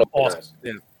tunnel's going to be awesome.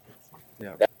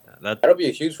 Yeah. That'll be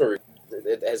a huge for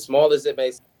as small as it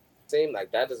may seem,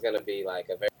 like that is going to be like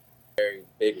a very, very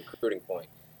big recruiting point.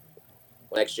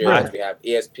 Next year, once we have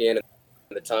ESPN in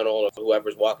the tunnel or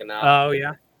whoever's walking out. Oh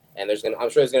yeah. And I'm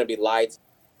sure there's going to be lights,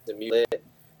 the music,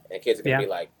 and kids are going to be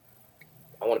like,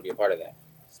 I want to be a part of that.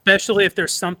 Especially if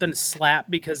there's something to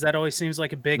slap, because that always seems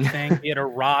like a big thing. Be it a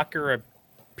rock or a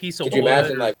piece of wood. Could you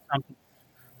imagine like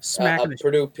smacking a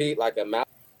Purdue Pete, like a mouth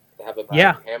to have a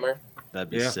hammer? That'd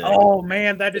be sick. Oh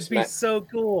man, that'd be so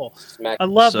cool. I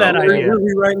love that idea. We're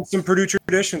rewriting some Purdue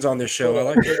traditions on this show. I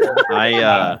like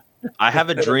it. I have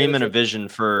a dream and a vision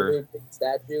for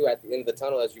statue at the end of the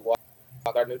tunnel as you walk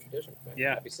our new tradition. Man. Yeah,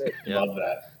 that'd be sick. Love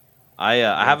that. I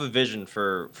have a vision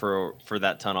for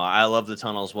that tunnel. I love the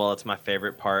tunnel as well. It's my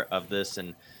favorite part of this,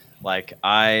 and like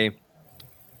I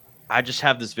just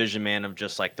have this vision, man, of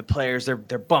just like the players, they're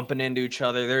bumping into each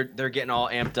other, they're getting all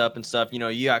amped up and stuff.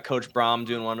 You got Coach Brom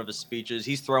doing one of his speeches.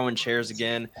 He's throwing chairs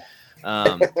again.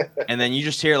 And then you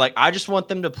just hear like, I just want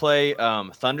them to play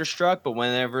Thunderstruck, but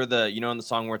whenever in the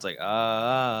song where it's like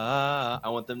I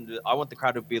want the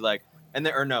crowd to be like,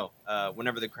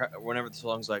 whenever the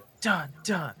song's like dun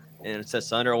dun and it says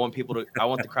thunder, I want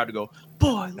the crowd to go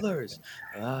Boilers.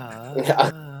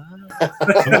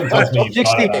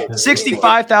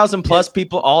 65,000 plus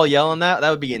people all yelling that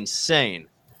would be insane.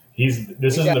 This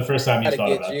isn't the first time he's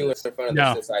thought about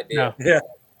this. No. Yeah.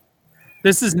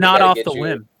 This is not off the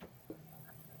limb.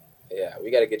 Yeah, we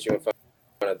got to get you in front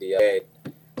of the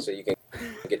so you can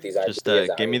get these ideas.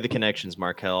 Just give me the connections,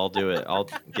 Markell. I'll do it. I'll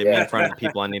get me in front of the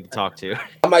people I need to talk to.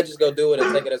 I might just go do it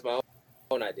and take it as my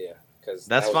own idea.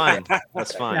 That's fine.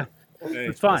 That's fine. Yeah.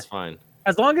 It's fine. That's fine.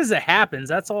 As long as it happens,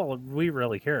 that's all we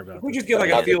really care about. If we just get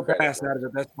like a field pass out of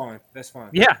it, that's fine. That's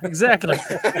fine. Yeah, exactly.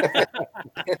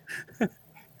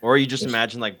 Or you just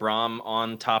imagine like Brom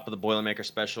on top of the Boilermaker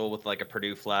special with like a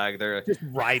Purdue flag. They're just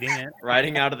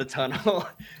riding out of the tunnel.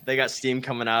 They got steam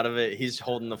coming out of it. He's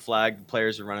holding the flag. The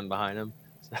players are running behind him.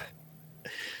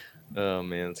 Oh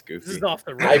man, it's This goofy. is off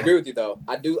the I rails. agree with you though.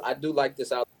 I do like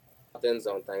this out end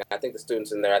zone thing. I think the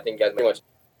students in there. I think you guys pretty much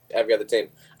every other team.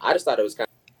 I just thought it was kind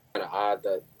of odd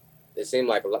that it seemed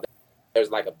like there's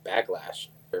like a backlash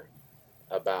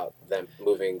about them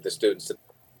moving the students to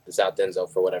the south end zone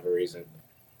for whatever reason.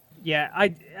 Yeah,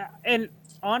 and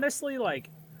honestly, like,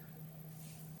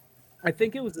 I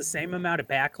think it was the same amount of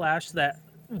backlash that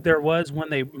there was when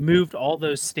they moved all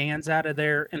those stands out of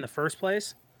there in the first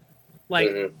place. Like,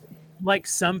 Mhm. like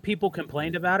some people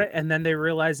complained about it, and then they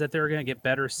realized that they were going to get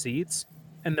better seats,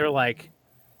 and they're like,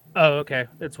 "Oh, okay,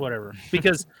 it's whatever."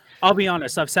 Because I'll be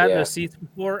honest, I've sat in Yeah. those seats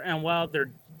before, and while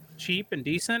they're cheap and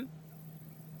decent,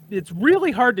 it's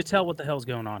really hard to tell what the hell's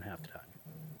going on half the time.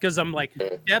 Because I'm like,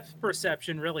 depth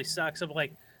perception really sucks. I'm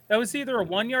like, that was either a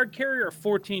 1-yard carry or a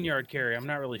 14-yard carry. I'm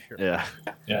not really sure. Yeah.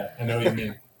 Yeah, I know what you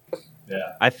mean.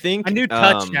 Yeah. I think I knew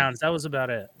touchdowns. That was about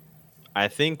it. I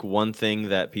think one thing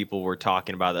that people were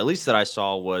talking about, at least that I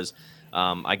saw, was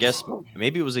I guess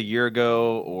maybe it was a year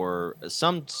ago or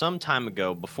some time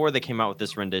ago before they came out with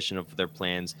this rendition of their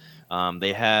plans.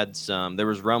 They had there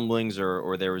was rumblings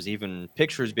or there was even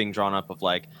pictures being drawn up of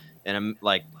like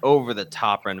like over the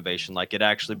top renovation, like it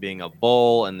actually being a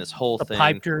bowl and this whole The thing.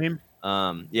 pipe dream.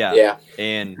 Yeah.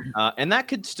 And that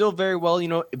could still very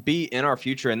well, be in our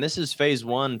future. And this is phase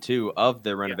 1 too of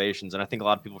the renovations. And I think a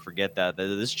lot of people forget that this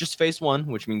is just phase 1,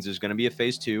 which means there's going to be a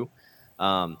phase 2.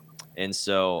 And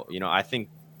so, I think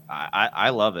I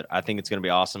love it. I think it's going to be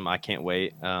awesome. I can't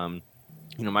wait.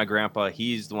 My grandpa,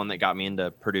 he's the one that got me into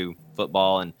Purdue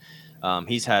football, and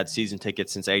he's had season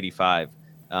tickets since '85.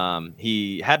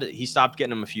 He stopped getting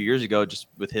them a few years ago, just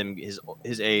with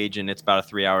his age, and it's about a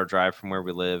 3-hour drive from where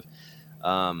we live.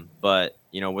 But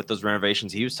with those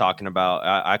renovations he was talking about,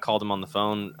 I called him on the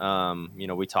phone.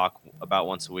 We talk about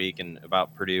once a week and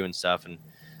about Purdue and stuff, and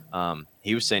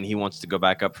he was saying he wants to go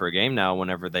back up for a game now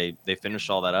whenever they finish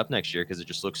all that up next year, because it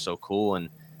just looks so cool. And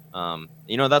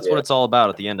that's what it's all about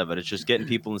at the end of it. It's just getting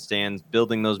people in the stands,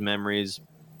 building those memories.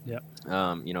 Yep.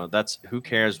 That's, who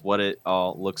cares what it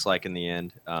all looks like in the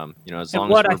end. As And long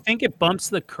what as I think it bumps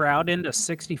the crowd into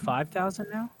 65,000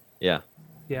 now. Yeah.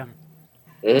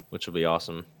 Mhm. Which will be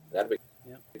awesome. That'd be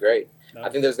great. No. I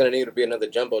think there's going to need to be another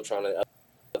jumbotron on the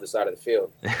other side of the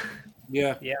field.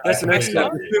 Yeah, Yeah, that's the next I step.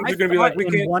 agree. The students are going to be like, we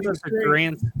in can't. one see of the the screen.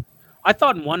 grand. I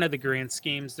thought in one of the grand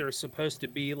schemes there's supposed to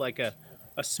be like a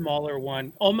smaller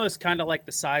one, almost kind of like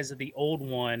the size of the old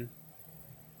one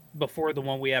before the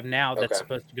one we have now. That's Okay.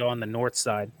 supposed to go on the north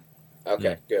side.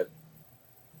 Okay, good.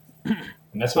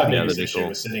 And that's my Yeah, biggest that'd be issue cool.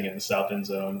 with sitting in the south end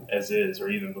zone as is, or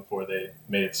even before they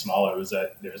made it smaller, was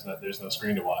that there's no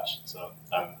screen to watch. So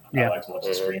I like to watch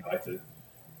the screen. I like to,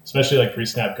 especially like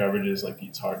pre-snap coverages. Like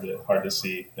it's hard to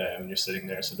see when you're sitting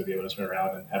there. So to be able to turn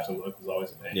around and have to look is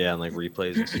always a pain. Yeah, and like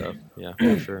replays and stuff. Yeah,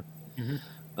 for sure.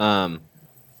 Mhm.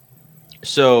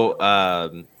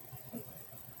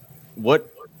 What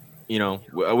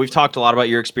we've talked a lot about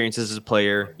your experiences as a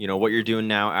player. What you're doing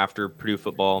now after Purdue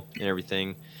football and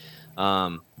everything.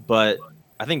 But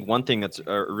I think one thing that's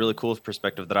a really cool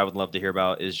perspective that I would love to hear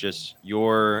about is just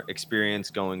your experience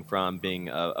going from being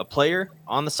a player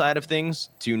on the side of things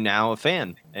to now a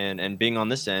fan and being on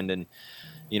this end, and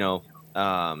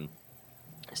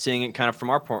seeing it kind of from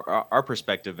our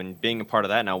perspective and being a part of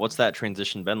that now. What's that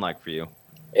transition been like for you?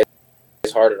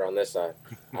 It's harder on this side.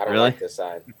 I don't Really? like this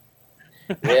side.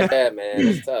 Yeah, man,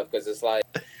 it's tough because it's like,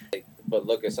 but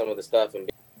look at some of the stuff and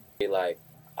be like,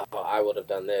 oh, I would have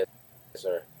done this,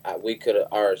 or we could have.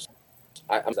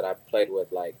 That I played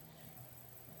with, like,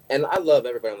 and I love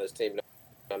everybody on this team. You know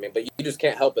what I mean, but you just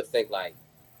can't help but think like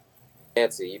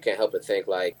Nancy. You can't help but think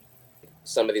like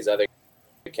some of these other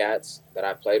cats that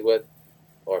I played with,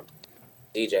 or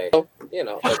DJ, or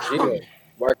Gino,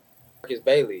 Marcus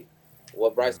Bailey,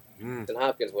 what Bryce and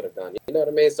Hopkins would have done. You know what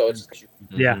I mean? So it's just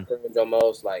Yeah.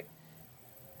 almost like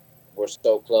we're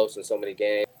so close in so many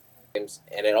games,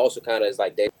 and it also kind of is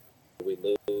like we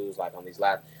lose like on these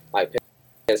last, like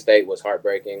Penn State was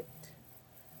heartbreaking.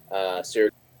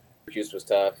 Syracuse was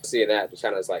tough. Seeing that just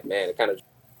kind of is like, man, it kind of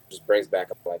just brings back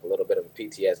like a little bit of a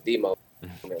PTSD moment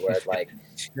where it's like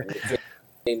the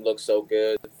team looks so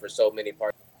good for so many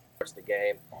parts of the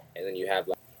game, and then you have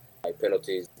like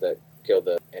penalties that kill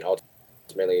and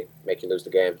ultimately make you lose the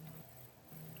game.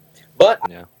 But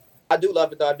Yeah. I do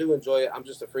love it though. I do enjoy it. I'm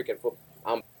just a freaking football.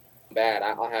 I'm bad.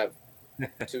 I'll have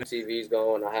 2 TVs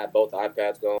going. I have both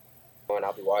iPads going.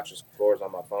 I'll be watching scores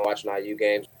on my phone, watching IU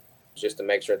games just to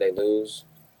make sure they lose.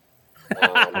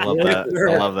 I love that.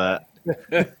 I love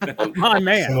that. My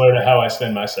man. Similar to how I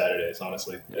spend my Saturdays,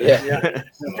 honestly. Yeah.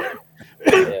 Similar.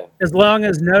 Yeah. As long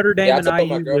as Notre Dame Yeah, I and told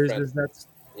my IU girlfriend. loses, that's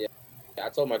I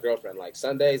told my girlfriend, like,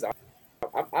 Sundays, I'll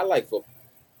I like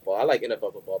football. I like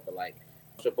NFL football, but like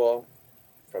football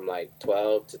from like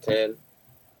 12 to 10,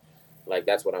 like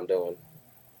that's what I'm doing.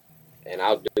 And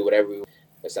I'll do whatever.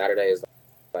 And Saturday is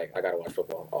like I gotta watch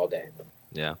football all day.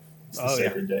 Yeah. It's the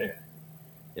sacred day.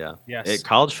 Yeah. Yes.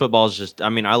 College football is just, I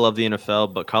mean, I love the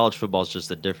NFL, but college football is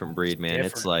just a different breed, man. It's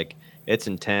different. like, it's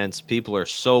intense. People are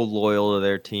so loyal to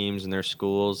their teams and their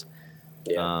schools.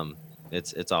 Yeah.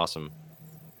 It's awesome.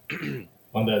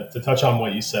 To touch on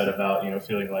what you said about,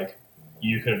 feeling like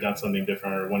you could have done something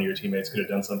different or one of your teammates could have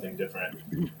done something different.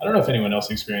 I don't know if anyone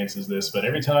else experiences this, but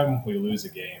every time we lose a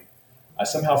game, I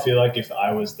somehow feel like if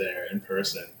I was there in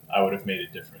person, I would have made a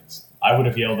difference. I would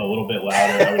have yelled a little bit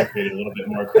louder. I would have created a little bit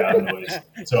more crowd noise.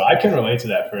 So I can relate to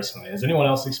that personally. Has anyone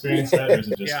else experienced that, or is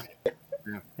it just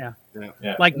Yeah.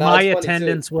 Yeah. Like No, my it's funny,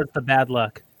 attendance was the bad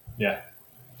luck. Yeah.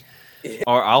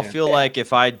 Or I'll feel Yeah. like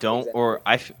if I don't, Exactly. or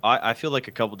I feel like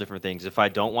a couple different things. If I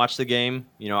don't watch the game,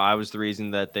 I was the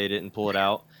reason that they didn't pull it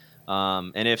out.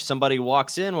 And if somebody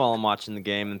walks in while I'm watching the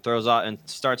game and throws out and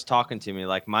starts talking to me,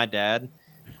 like my dad,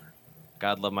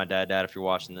 God love my dad. Dad, if you're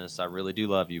watching this, I really do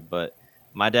love you. But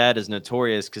my dad is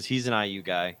notorious because he's an IU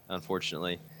guy,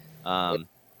 unfortunately. And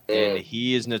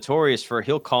he is notorious for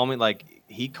he'll call me like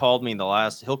he'll call me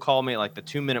at like the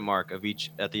 2-minute mark of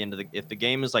each at the end of if the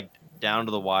game is like down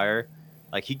to the wire,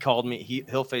 like he called me,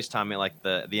 he'll FaceTime me like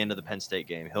the end of the Penn State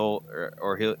game. He'll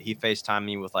FaceTime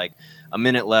me with like a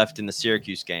minute left in the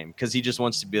Syracuse game because he just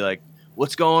wants to be like,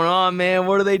 what's going on, man?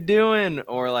 What are they doing?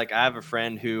 Or like I have a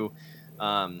friend who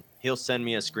he'll send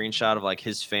me a screenshot of like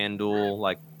his FanDuel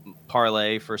like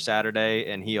parlay for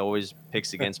Saturday, and he always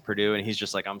picks against Purdue, and he's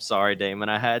just like, I'm sorry, Damon,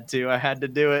 I had to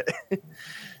do it.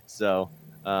 So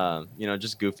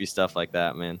just goofy stuff like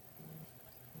that, man.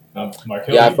 Markell,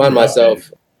 Yeah, I you find grew up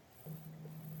myself.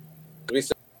 We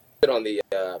sit on the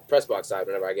press box side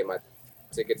whenever I get my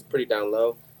tickets pretty down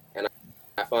low, and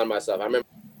I find myself. I remember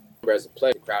as a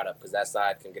player, the crowd up because that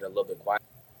side can get a little bit quiet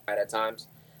at times,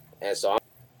 and so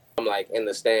I'm like in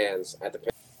the stands at the pen.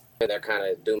 They're kind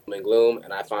of doom and gloom,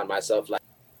 and I find myself like,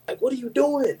 what are you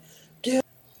doing? Get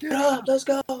up, let's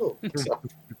go. So,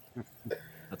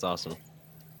 That's awesome.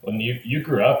 When you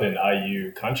grew up in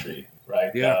IU country,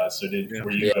 right? Yeah. So were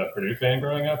you a Purdue fan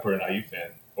growing up, or an IU fan,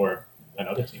 or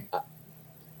another team?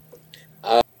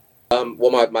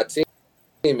 well, my team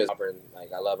is Auburn.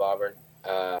 Like I love Auburn.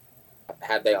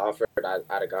 Had they offered, I'd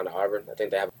have gone to Auburn. I think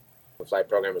they have a flight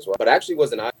program as well. But I actually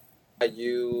was an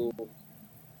IU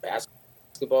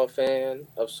basketball fan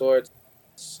of sorts.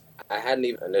 I hadn't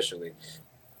even initially,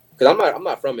 because I'm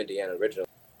not from Indiana originally.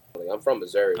 I'm from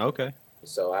Missouri. Okay.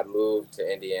 So I moved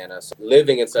to Indiana. So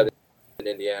living in southern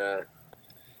Indiana,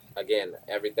 again,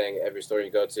 every store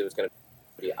you go to is going to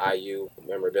be IU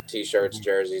memorabilia, T-shirts,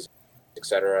 jerseys,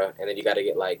 etc. And then you got to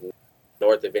get like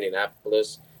north of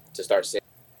Indianapolis to start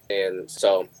seeing.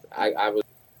 So I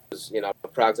was a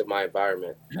product of my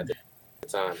environment at the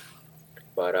time.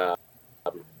 But I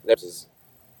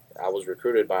was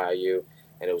recruited by IU,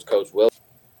 and it was Coach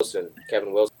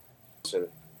Kevin Wilson,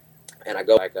 and I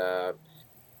go like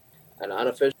an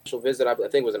unofficial visit. I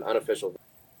think it was an unofficial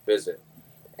visit,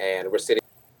 and we're sitting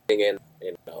in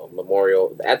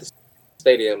Memorial at the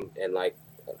stadium in like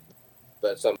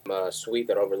some suite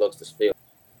that overlooks this field.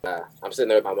 I'm sitting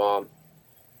there with my mom,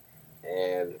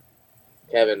 and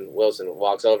Kevin Wilson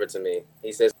walks over to me.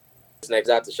 He says, "Next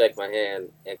out to shake my hand,"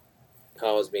 and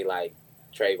calls me like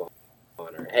Trayvon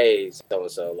or hey so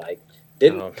and so. Like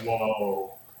didn't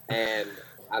Whoa. And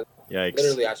I Yikes.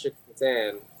 literally I shook his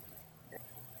hand,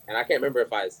 and I can't remember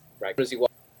if I right as he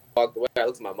walked away. I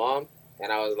looked at my mom,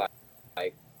 and I was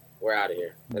like, we're out of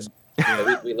here.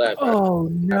 We left. Oh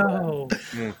no!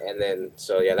 And then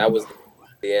that was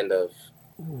the end of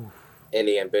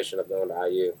any ambition of going to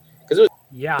IU because it was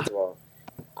first of all,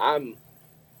 I'm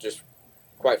just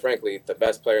quite frankly the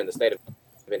best player in the state of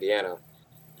Indiana.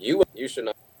 You should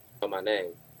know my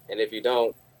name, and if you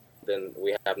don't, then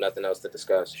we have nothing else to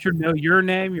discuss. Should know your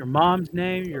name, your mom's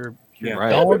name, your right.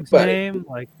 dog's Everybody. name.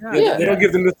 Like They don't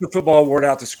give the Mr. Football award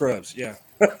out to scrubs. Yeah.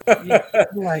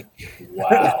 like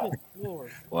Wow.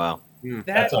 Lord. Wow.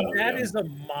 That is a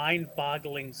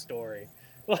mind-boggling story.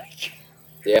 Like,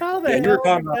 how the You hell were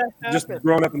talking did about that just happen?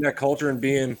 growing up in that culture and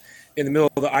being in the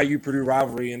middle of the IU Purdue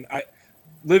rivalry. And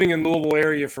living in the Louisville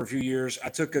area for a few years, I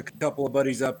took a couple of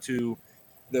buddies up to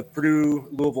the Purdue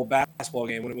Louisville basketball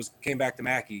game when it came back to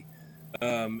Mackey.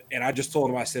 And I just told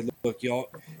them, I said, look, y'all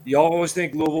always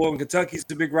think Louisville and Kentucky is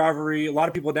a big rivalry. A lot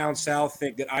of people down south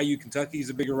think that IU Kentucky is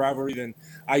a bigger rivalry than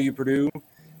IU Purdue.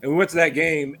 And we went to that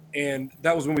game, and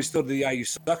that was when we still did the IU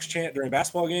sucks chant during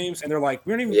basketball games. And they're like,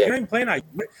 you're not even playing IU.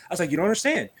 I was like, you don't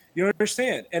understand. You don't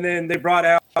understand. And then they brought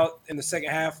out in the second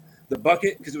half the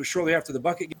bucket because it was shortly after the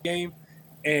bucket game,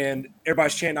 and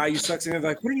everybody's chanting IU sucks, and they're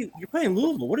like, "What are you? You're playing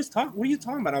Louisville? What are you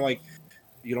talking about?" I'm like,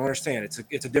 "You don't understand.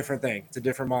 It's a different thing. It's a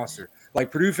different monster.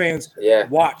 Like Purdue fans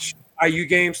watch IU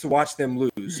games to watch them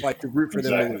lose, like to root for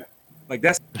them to lose. Like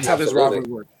that's how this rivalry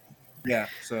works. Yeah.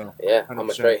 So yeah, 100%. I'm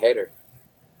a straight hater.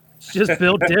 It's just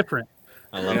built different.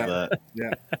 I love that.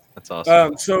 Yeah. That's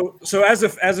awesome. So as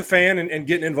a fan and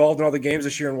getting involved in all the games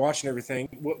this year and watching everything,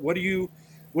 what do you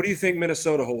think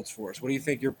Minnesota holds for us? What do you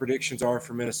think your predictions are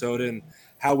for Minnesota and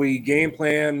how we game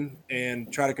plan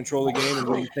and try to control the game, and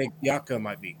what do you think the outcome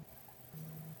might be?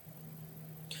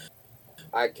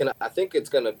 I think it's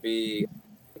gonna be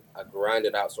a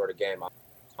grinded out sort of game.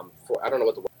 I don't know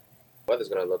what the weather's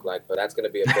gonna look like, but that's gonna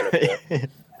be a benefit.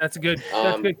 That's a good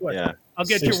question. Yeah. I'll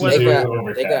get your 62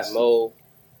 weather. They got Mo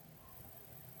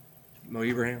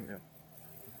Ibrahim. Yeah.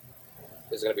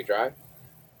 Is it gonna be dry?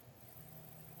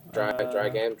 Dry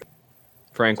game.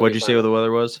 Frank, what'd you say what the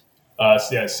weather was?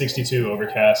 62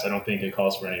 overcast. I don't think it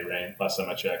calls for any rain. Last time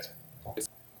I checked.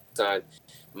 Time.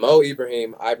 Mo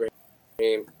Ibrahim,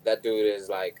 that dude is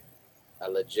like a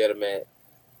legitimate.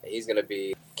 He's gonna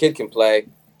be kid can play.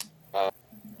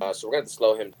 So we're gonna have to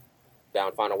slow him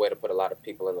down, find a way to put a lot of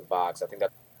people in the box. I think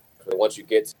that once you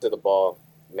get to the ball,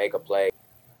 make a play,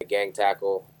 a gang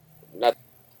tackle, nothing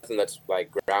that's like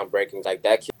groundbreaking. Like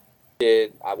that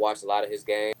kid, I watched a lot of his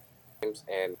games,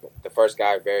 and the first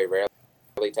guy very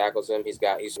rarely tackles him. He's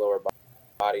lower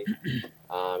body. He's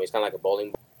kind of like a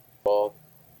bowling ball.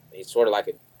 He's sort of like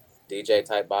a DJ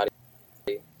type body,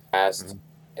 fast,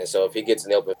 and so if he gets in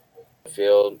the open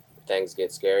field, things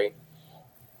get scary.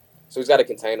 So he's got to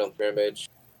contain him, scrimmage.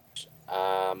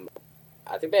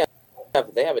 I think they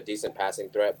have a decent passing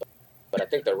threat, but I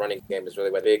think their running game is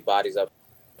really with big bodies up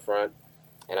front,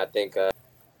 and I think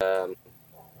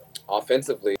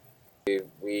offensively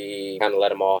we kind of let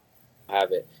them all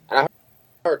have it. And I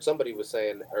heard somebody was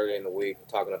saying earlier in the week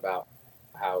talking about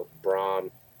how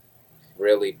Braum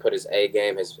really put his A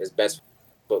game, his best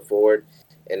foot forward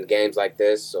in games like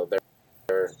this. So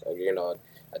they're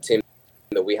a team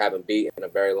that we haven't beat in a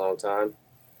very long time.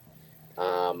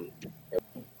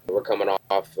 We're coming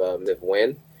off the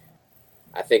win.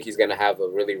 I think he's going to have a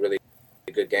really, really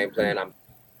good game plan. I'm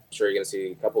sure you're going to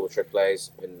see a couple of trick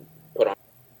plays and put on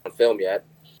film yet.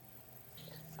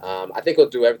 I think he'll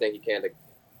do everything he can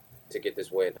to get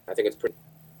this win. I think it's pretty.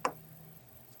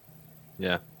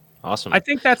 Yeah. Awesome. I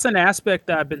think that's an aspect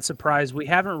that I've been surprised. We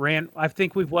haven't ran. I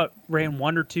think we've ran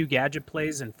 1 or 2 gadget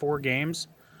plays in 4 games.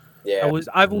 Yeah.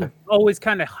 I've always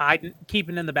kind of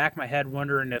keeping in the back of my head,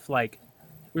 wondering if like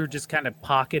we were just kind of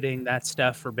pocketing that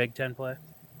stuff for Big Ten play.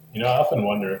 I often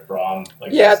wonder if Braum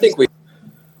I think we.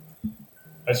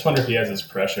 I just wonder if he has this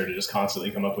pressure to just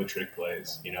constantly come up with trick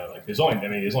plays. There's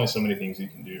only so many things you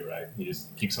can do, right? He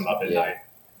just keeps them up at night.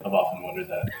 I've often wondered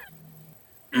that.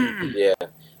 Yeah.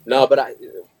 No, but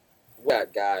we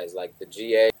got guys like the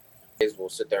GAs will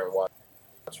sit there and watch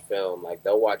film. Like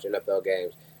they'll watch NFL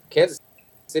games. Kansas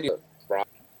City, Braum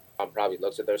probably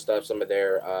looks at their stuff, some of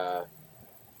their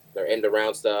end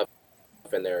around stuff,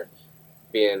 and they're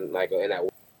being like in that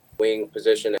wing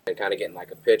position and kind of getting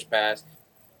like a pitch pass.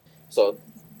 So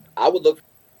I would look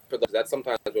for those. That's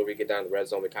sometimes where we get down the red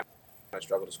zone, we kind of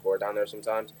struggle to score down there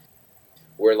sometimes.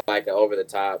 We're like over the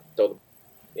top,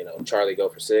 Charlie go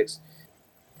for 6.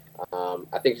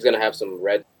 I think he's going to have some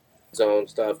red zone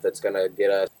stuff that's going to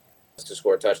get us to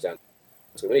score touchdowns.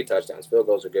 So we need touchdowns. Field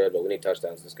goals are good, but we need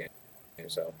touchdowns this game.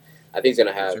 So I think he's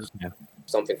going to have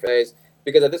something for days.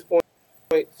 Because at this point,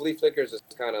 flea flickers is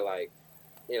kind of like,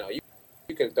 you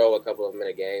can throw a couple of them in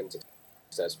a game to be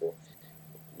successful.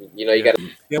 You got to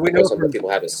we know something people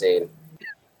haven't seen.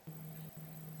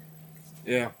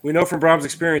 Yeah, we know from Braum's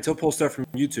experience, he'll pull stuff from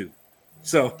YouTube.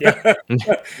 So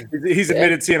he's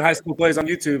admitted seeing high school plays on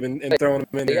YouTube and throwing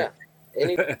them in there.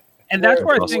 Yeah. And that's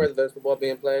where I think where there's football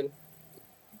being played,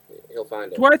 he'll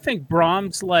find it. Where I think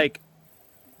Braum's like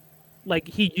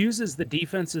he uses the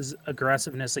defense's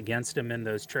aggressiveness against him in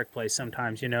those trick plays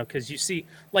sometimes, because you see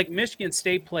like Michigan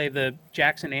State play the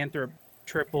Jackson Anthrop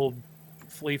triple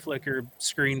flea flicker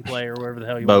screenplay or whatever the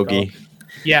hell you want to call it.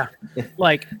 Yeah.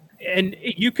 And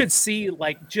you could see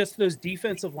like just those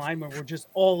defensive linemen were just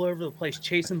all over the place,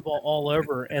 chasing the ball all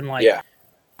over. And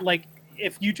like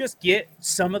if you just get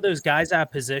some of those guys out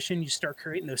of position, you start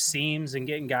creating those seams and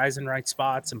getting guys in right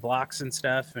spots and blocks and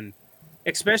stuff. And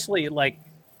especially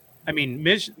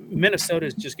Minnesota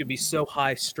is just going to be so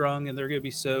high strung, and they're going to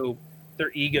be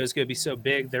their ego is going to be so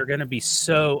big. They're going to be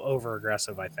so over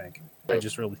aggressive. I think. I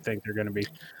just really think they're going to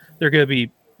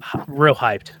be real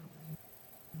hyped.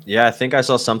 Yeah, I think I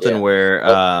saw something where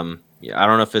I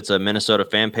don't know if it's a Minnesota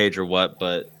fan page or what,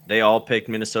 but they all picked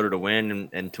Minnesota to win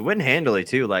and to win handily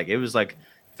too. Like it was like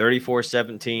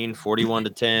 34-17,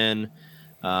 41-10.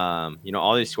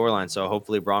 All these scorelines. So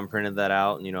hopefully Braun printed that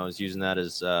out and is using that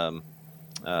as some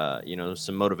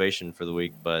motivation for the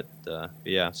week. But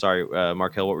yeah, sorry,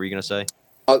 Markell, what were you gonna say?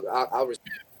 I'll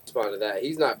respond to that.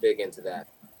 He's not big into that.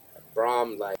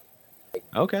 Brom,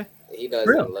 Okay, he doesn't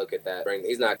Really? look at that.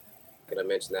 He's not going to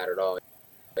mention that at all.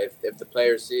 If the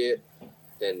players see it,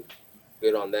 then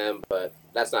good on them. But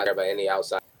that's not about any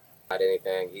outside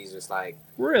anything. He's just like,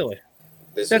 Really?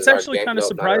 this That's is our actually game. kind of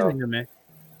Nope, not at all. surprising to me.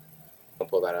 Don't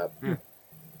pull that up.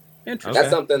 Interesting. That's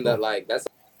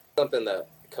something that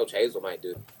Coach Hazel might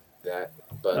do. That,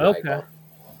 but Okay.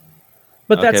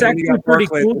 But that's Okay, actually pretty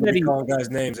cool that he. calling guys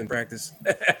names in practice.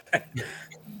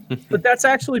 But that's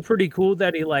actually pretty cool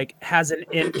that he has an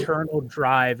internal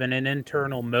drive and an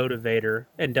internal motivator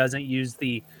and doesn't use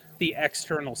the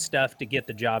external stuff to get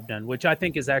the job done, which I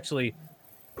think is actually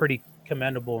pretty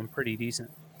commendable and pretty decent.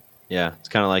 Yeah, it's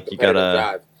kind of like competitive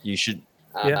drive. You should.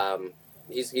 Yeah.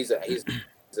 He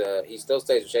still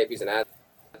stays in shape. He's an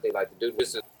athlete. Like the dude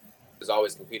is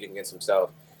always competing against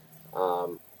himself,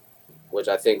 which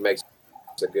I think makes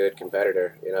a good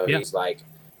competitor. He's like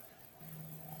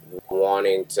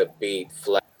wanting to beat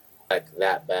Fleck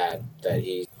that bad that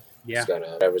he's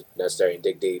gonna whatever's necessary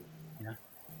dig deep. Yeah,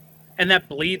 and that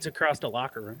bleeds across the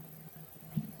locker room.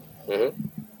 Mm-hmm.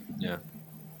 Yeah.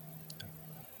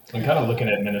 I'm kind of looking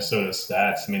at Minnesota's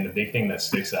stats. I mean, the big thing that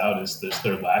sticks out is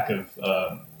their lack of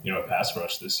a pass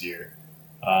rush this year.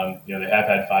 They have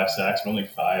had 5 sacks, but only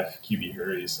 5 QB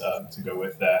hurries to go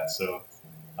with that. So,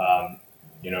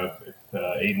 if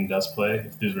Aiden does play,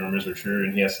 if these rumors are true,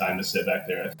 and he has time to sit back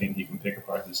there, I think he can pick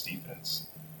apart this defense.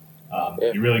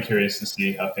 Be really curious to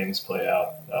see how things play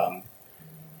out.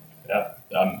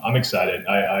 I'm excited.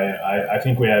 I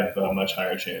think we have a much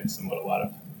higher chance than what a lot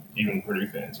of even Purdue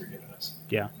fans are giving us.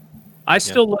 Yeah. I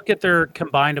still look at their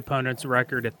combined opponents'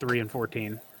 record at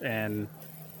 3-14, and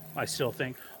I still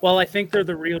think, I think they're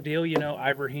the real deal.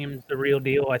 Ibrahim's the real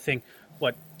deal. I think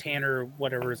Tanner,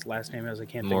 whatever his last name is, I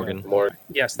can't think of. Morgan.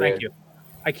 Yes, thank you.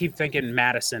 I keep thinking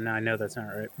Madison. I know that's not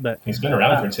right, but he's been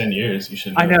around for 10 years. You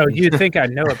should know. I know. You'd think I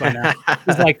know it by now.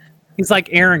 He's like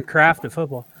Aaron Kraft of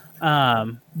football.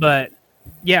 But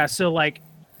yeah, so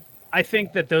I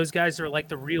think that those guys are like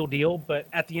the real deal, but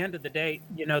at the end of the day,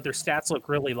 their stats look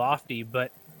really lofty.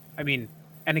 But I mean,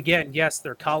 and again, yes,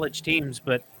 they're college teams,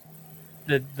 but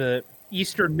the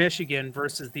Eastern Michigan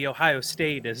versus the Ohio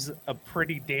State is a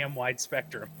pretty damn wide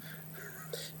spectrum.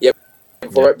 Yep.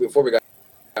 Before we got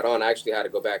on, I actually had to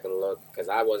go back and look because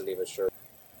I wasn't even sure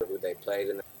who they played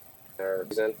in their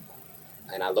season,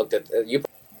 and I looked at you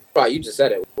just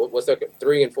said it. What's their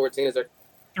 3-14? Is there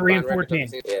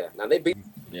 3-14? Yeah. Now they beat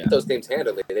those teams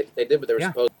handily. They did what they were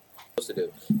supposed to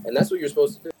do, and that's what you're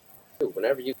supposed to do.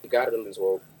 Whenever you got in this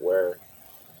world where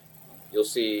you'll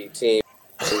see teams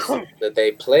that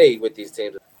they play with these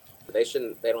teams, they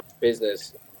don't have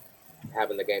business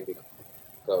having the game be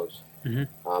close. Mm-hmm.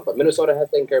 But Minnesota has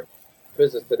taken care of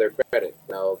business to their credit.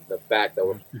 The fact that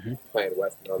we're playing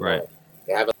Western Illinois, Right.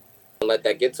 They haven't let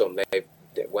that get to them. They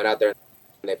went out there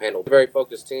and they've handled a very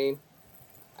focused team.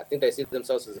 I think they see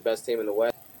themselves as the best team in the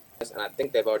West, and I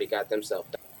think they've already got themselves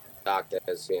docked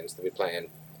as teams to be playing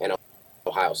in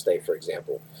Ohio State, for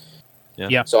example.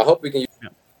 Yeah. So I hope we can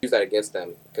use that against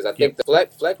them because I think the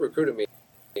Fleck recruited me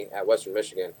at Western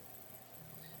Michigan.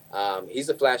 He's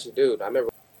a flashy dude. I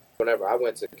remember whenever I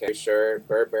went to Camp Shirt,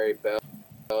 Burberry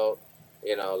belt,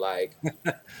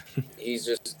 he's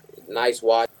just nice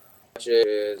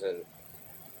watches and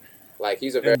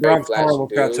he's a very flashy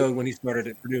dude. When he started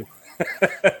at Purdue.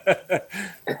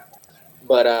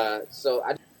 But so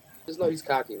I just know he's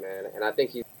cocky, man, and I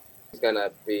think he's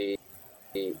gonna be.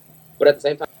 But at the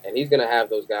same time, and he's gonna have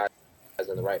those guys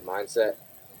in the right mindset.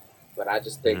 But I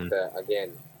just think that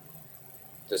again,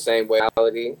 the same way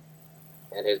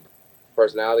and his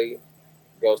personality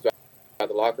goes throughout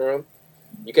the locker room.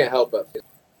 You can't help but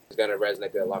it's gonna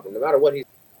resonate through that locker room. No matter what he's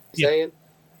saying,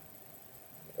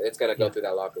 it's gonna go through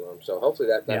that locker room. So hopefully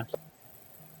that.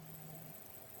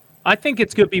 I think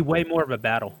it's going to be way more of a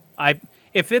battle.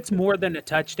 If it's more than a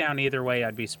touchdown either way,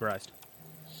 I'd be surprised.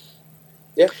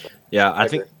 Yeah, I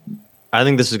think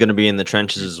this is going to be in the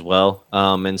trenches as well.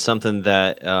 And something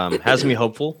that has me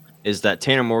hopeful is that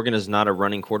Tanner Morgan is not a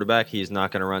running quarterback. He's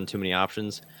not going to run too many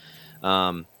options.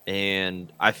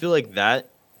 And I feel like that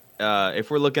if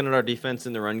we're looking at our defense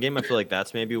in the run game, I feel like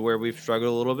that's maybe where we've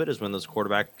struggled a little bit is when those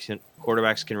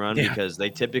quarterbacks can run because they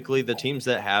typically the teams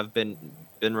that have been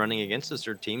running against us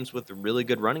are teams with really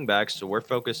good running backs. So we're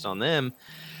focused on them.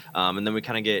 And then we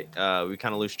kind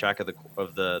of lose track of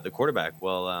the quarterback.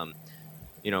 Well,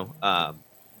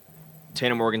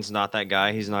 Tanner Morgan's not that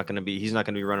guy. He's not going to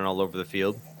be running all over the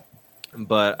field.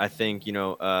 But I think,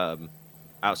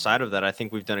 outside of that, I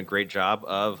think we've done a great job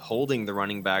of holding the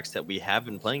running backs that we have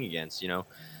been playing against.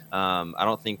 I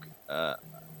don't think,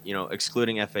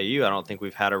 excluding FAU, I don't think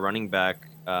we've had a running back,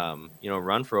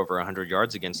 run for over 100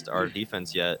 yards against our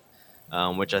defense yet,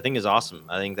 which I think is awesome.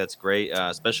 I think that's great,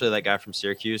 especially that guy from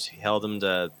Syracuse. He held him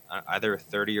to either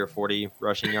 30 or 40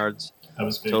 rushing yards That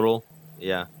was big. total.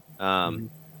 Yeah.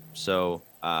 So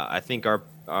I think our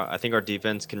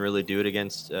defense can really do it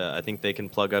against. I think they can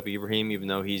plug up Ibrahim, even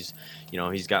though he's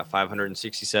got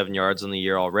 567 yards on the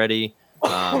year already.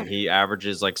 He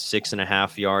averages like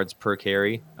 6.5 yards per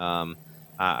carry.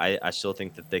 I still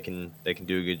think that they can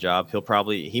do a good job.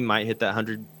 He might hit that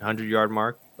 100 yard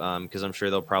mark because I'm sure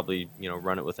they'll probably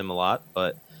run it with him a lot.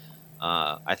 But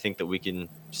I think that we can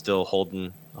still hold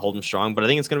them strong. But I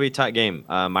think it's going to be a tight game.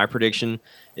 My prediction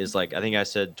is I think I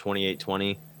said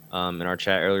 28-20 in our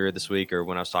chat earlier this week, or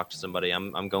when I was talking to somebody.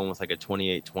 I'm going with like a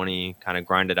 28-20 kind of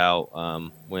grind it out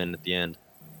win at the end.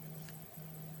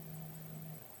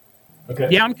 Okay.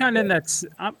 Yeah, I'm kind of in that.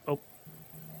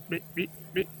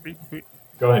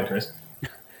 Go ahead, Chris.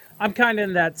 I'm kind of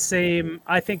in that same.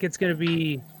 I think it's going to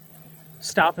be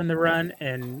stopping the run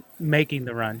and making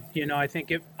the run. I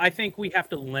think we have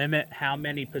to limit how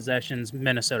many possessions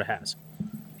Minnesota has,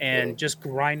 and just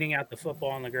grinding out the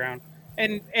football on the ground,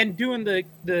 and doing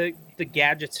the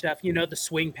gadget stuff. The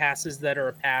swing passes that are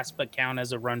a pass but count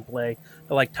as a run play,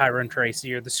 like Tyron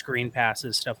Tracy, or the screen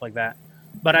passes, stuff like that.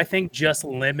 But I think just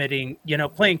limiting,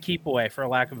 playing keep away, for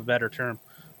lack of a better term,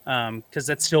 because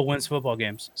that still wins football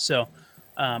games. So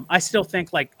I still think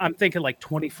I'm thinking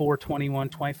 24-21,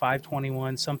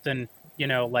 25-21, something,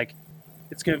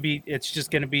 it's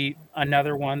just going to be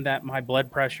another one that my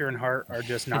blood pressure and heart are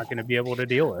just not going to be able to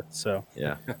deal with. So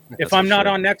yeah, if I'm not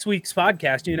on next week's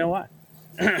podcast, you know what?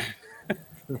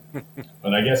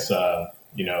 But I guess,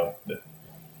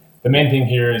 the main thing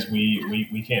here is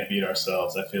we can't beat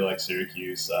ourselves. I feel like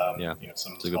Syracuse, some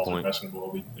of the calls are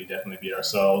questionable. We definitely beat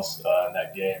ourselves in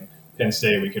that game. Penn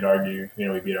State, we could argue,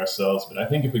 we beat ourselves. But I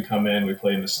think if we come in, we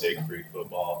play mistake-free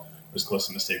football, as close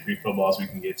to mistake-free football as we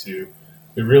can get to.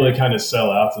 We really kind of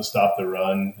sell out to stop the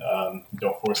run.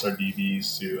 Don't force our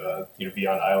DBs to be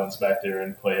on islands back there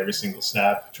and play every single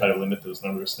snap. Try to limit those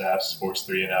number of snaps, force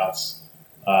 3-and-outs.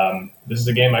 This is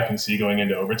a game I can see going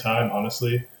into overtime,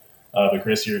 honestly. But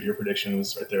Chris, your prediction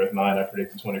was right there with mine. I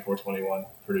predicted 24-21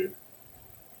 Purdue.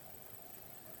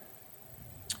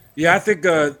 Yeah, I think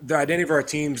the identity of our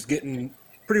team's getting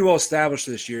pretty well established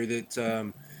this year.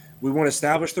 That we want to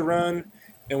establish the run,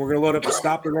 and we're going to load up to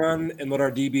stop the run and let our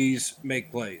DBs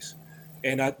make plays.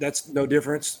 And that's no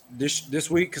difference this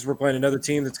week because we're playing another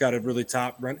team that's got a really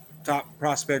top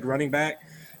prospect running back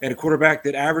and a quarterback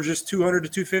that averages 200 to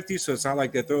 250. So it's not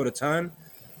like they throw it a ton.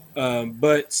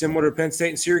 But similar to Penn State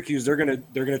and Syracuse, they're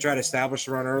gonna try to establish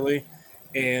the run early,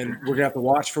 and we're gonna have to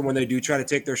watch for when they do try to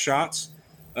take their shots.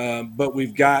 But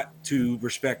we've got to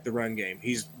respect the run game.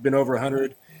 He's been over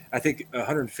 100, I think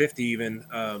 150 even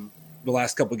the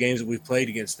last couple of games that we've played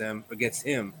against him.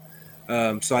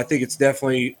 So I think it's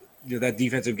definitely that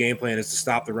defensive game plan is to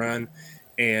stop the run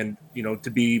and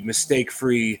to be mistake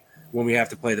free when we have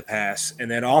to play the pass. And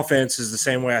then offense is the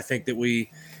same way. I think that we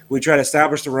try to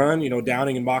establish the run.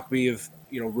 Downing and Mockbee have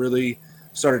really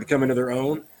started to come into their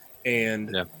own,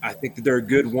 and I think that they're a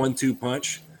good 1-2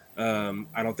 punch.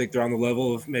 I don't think they're on the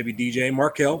level of maybe DJ and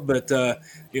Markell, but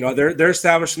they're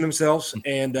establishing themselves,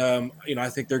 and I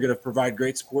think they're going to provide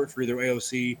great support for either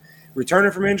AOC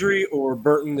returning from injury or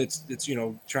Burton that's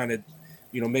trying to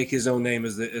make his own name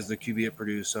as the QB at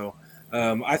Purdue. So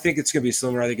I think it's going to be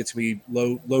similar. I think it's going to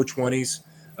be low 20s,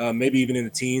 maybe even in the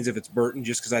teens if it's Burton,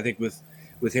 just because I think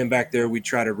with him back there, we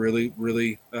try to really,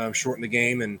 really shorten the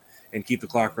game and keep the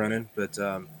clock running. But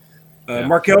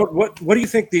Markell, what do you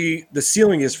think the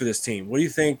ceiling is for this team? What do you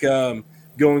think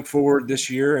going forward this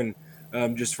year? And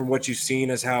just from what you've seen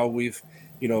as how we've,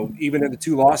 even in the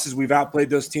 2 losses, we've outplayed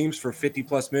those teams for 50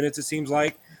 plus minutes. It seems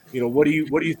like, what do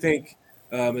you think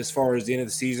as far as the end of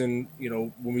the season?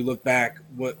 When we look back,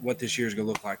 what this year is going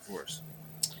to look like for us?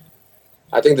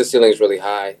 I think the ceiling is really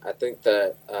high. I think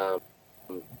that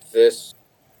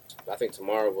I think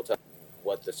tomorrow we'll tell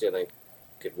what the ceiling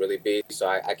could really be. So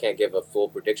I can't give a full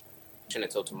prediction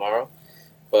until tomorrow.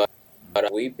 But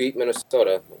we beat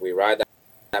Minnesota. We ride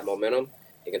that momentum.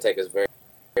 It can take us very,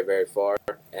 very, very far.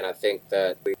 And I think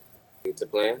that we need to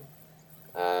plan.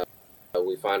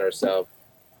 We find ourselves,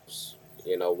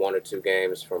 1 or 2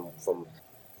 games from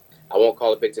I won't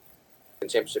call it Big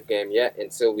championship game yet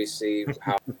until we see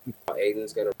how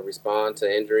Aiden's going to respond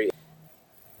to injury.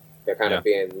 They're kind of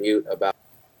being mute about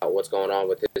what's going on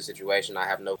with his situation. I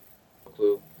have no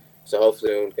clue. So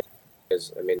hopefully,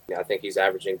 because I think he's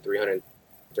averaging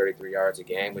 333 yards a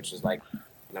game, which is like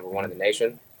number one in the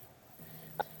nation.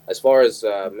 As far as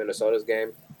Minnesota's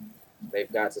game,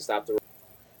 they've got to stop the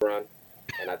run,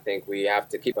 and I think we have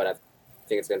to keep it. I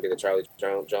think it's going to be the Charlie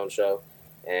Jones show,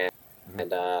 and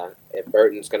if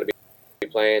Burton's going to be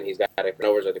playing, he's got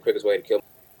turnovers are the quickest way to kill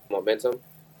momentum.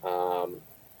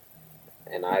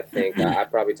 And I think I'd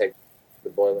probably take the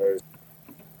Boilers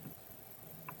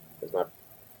as my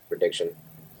prediction.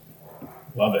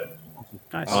 Love it.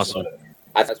 Nice. Awesome.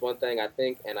 That's one thing I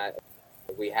think, and I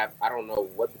don't know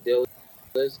what the deal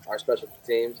is. Our special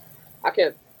teams, I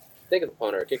can't think of a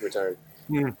punter or kick return.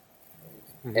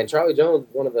 Mm-hmm. And Charlie Jones,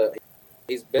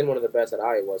 he's been one of the best at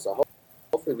Iowa. So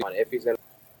hopefully, if he's going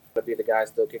to be the guy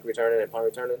still kick returning and punt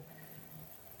returning,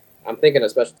 I'm thinking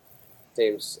of special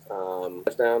teams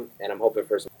touchdown, and I'm hoping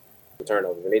for some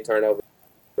turnovers. We need turnovers,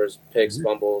 picks,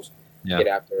 fumbles, get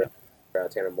after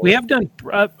Tanner Moore. We have done.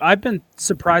 I've been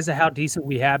surprised at how decent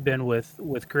we have been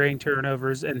with creating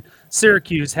turnovers. And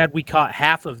Syracuse, had we caught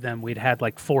half of them, we'd had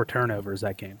like 4 turnovers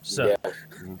that game. So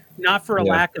not for a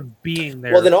lack of being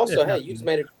there. Well, then also, hey, you just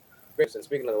made it great. And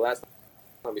speaking of the last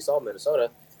time we saw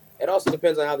Minnesota, it also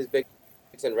depends on how these Big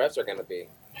Ten refs are going to be.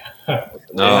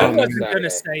 No, I wasn't going to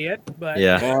say it, but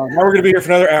now we're going to be here for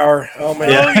another hour. Oh man.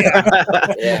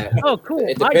 Yeah. Oh, cool.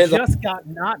 I just got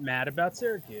not mad about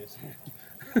Syracuse.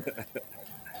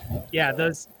 That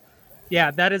is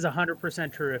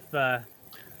 100% true.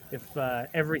 If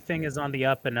everything is on the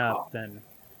up and up, then.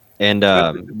 And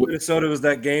Minnesota was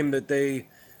that game that they,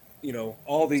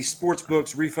 all these sports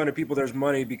books refunded people their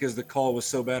money because the call was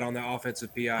so bad on the offensive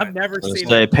PI. I've never seen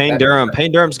say it. Payne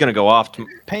Durham's going to go off.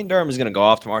 Payne Durham is going to go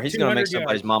off tomorrow. He's going to make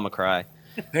somebody's mama cry.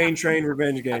 Payne train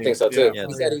revenge game. I think so too. Yeah.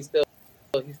 He said he's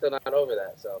still not over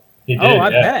that. So He did, I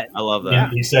bet. I love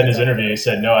that. He said in his interview, he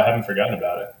said, "No, I haven't forgotten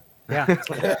about it." Yeah.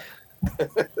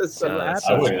 so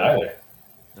I wouldn't either.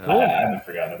 I haven't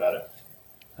forgotten about it.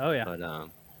 Oh yeah. But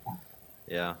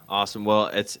awesome. Well,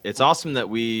 it's awesome that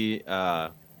we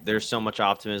there's so much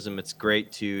optimism. It's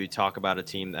great to talk about a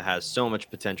team that has so much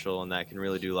potential and that can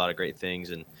really do a lot of great things.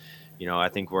 And I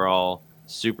think we're all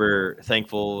super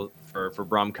thankful for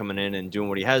Brum coming in and doing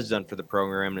what he has done for the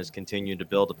program and has continued to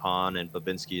build upon, and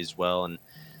Babinski as well. And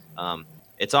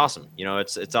it's awesome.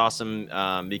 It's awesome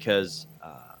because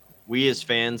we as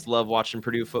fans love watching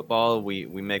Purdue football. We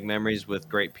make memories with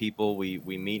great people. We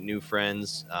meet new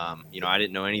friends. I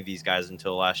didn't know any of these guys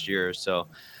until last year or so,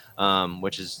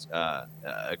 which is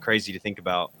crazy to think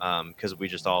about because we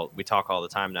talk all the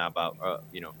time now about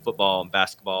football and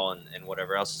basketball and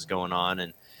whatever else is going on.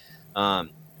 And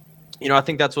I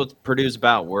think that's what Purdue's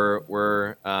about.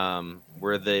 We're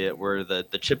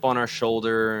the chip on our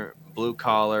shoulder, blue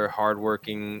collar,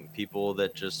 hardworking people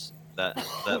that just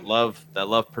that love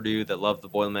Purdue, that love the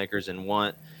Boilermakers, and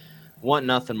want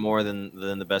nothing more than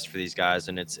the best for these guys.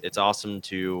 And it's awesome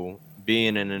to be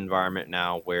in an environment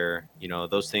now where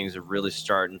those things are really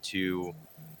starting to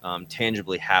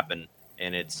tangibly happen.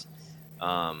 And it's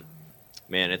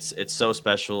it's so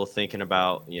special thinking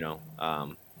about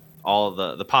all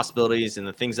of the possibilities and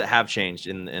the things that have changed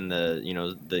in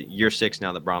the the year 6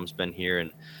 now that Brom's been here.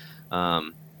 And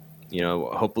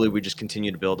hopefully we just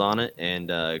continue to build on it and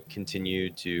continue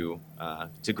to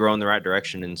grow in the right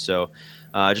direction. And so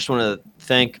I just want to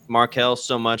thank Markell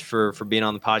so much for being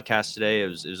on the podcast today. It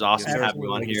was awesome having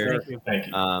you on here. Thank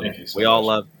you. Thank you so we all much.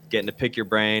 love getting to pick your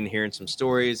brain, hearing some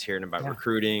stories, hearing about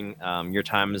recruiting, your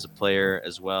time as a player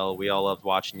as well. We all loved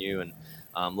watching you and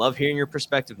love hearing your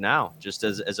perspective now, just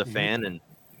as a fan and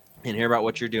hear about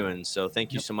what you're doing. So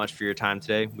thank you so much for your time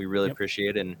today. We really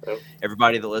appreciate it. And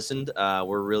everybody that listened,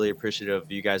 we're really appreciative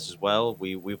of you guys as well.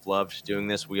 We've loved doing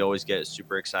this. We always get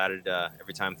super excited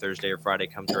every time Thursday or Friday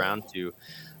comes around to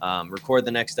record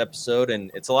the next episode. And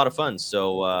it's a lot of fun.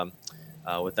 So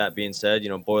with that being said,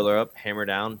 boiler up, hammer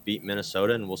down, beat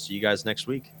Minnesota, and we'll see you guys next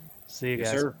week. See you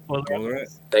Yes, guys. sir. Well, All right.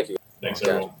 thank you. Thanks,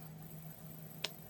 everyone.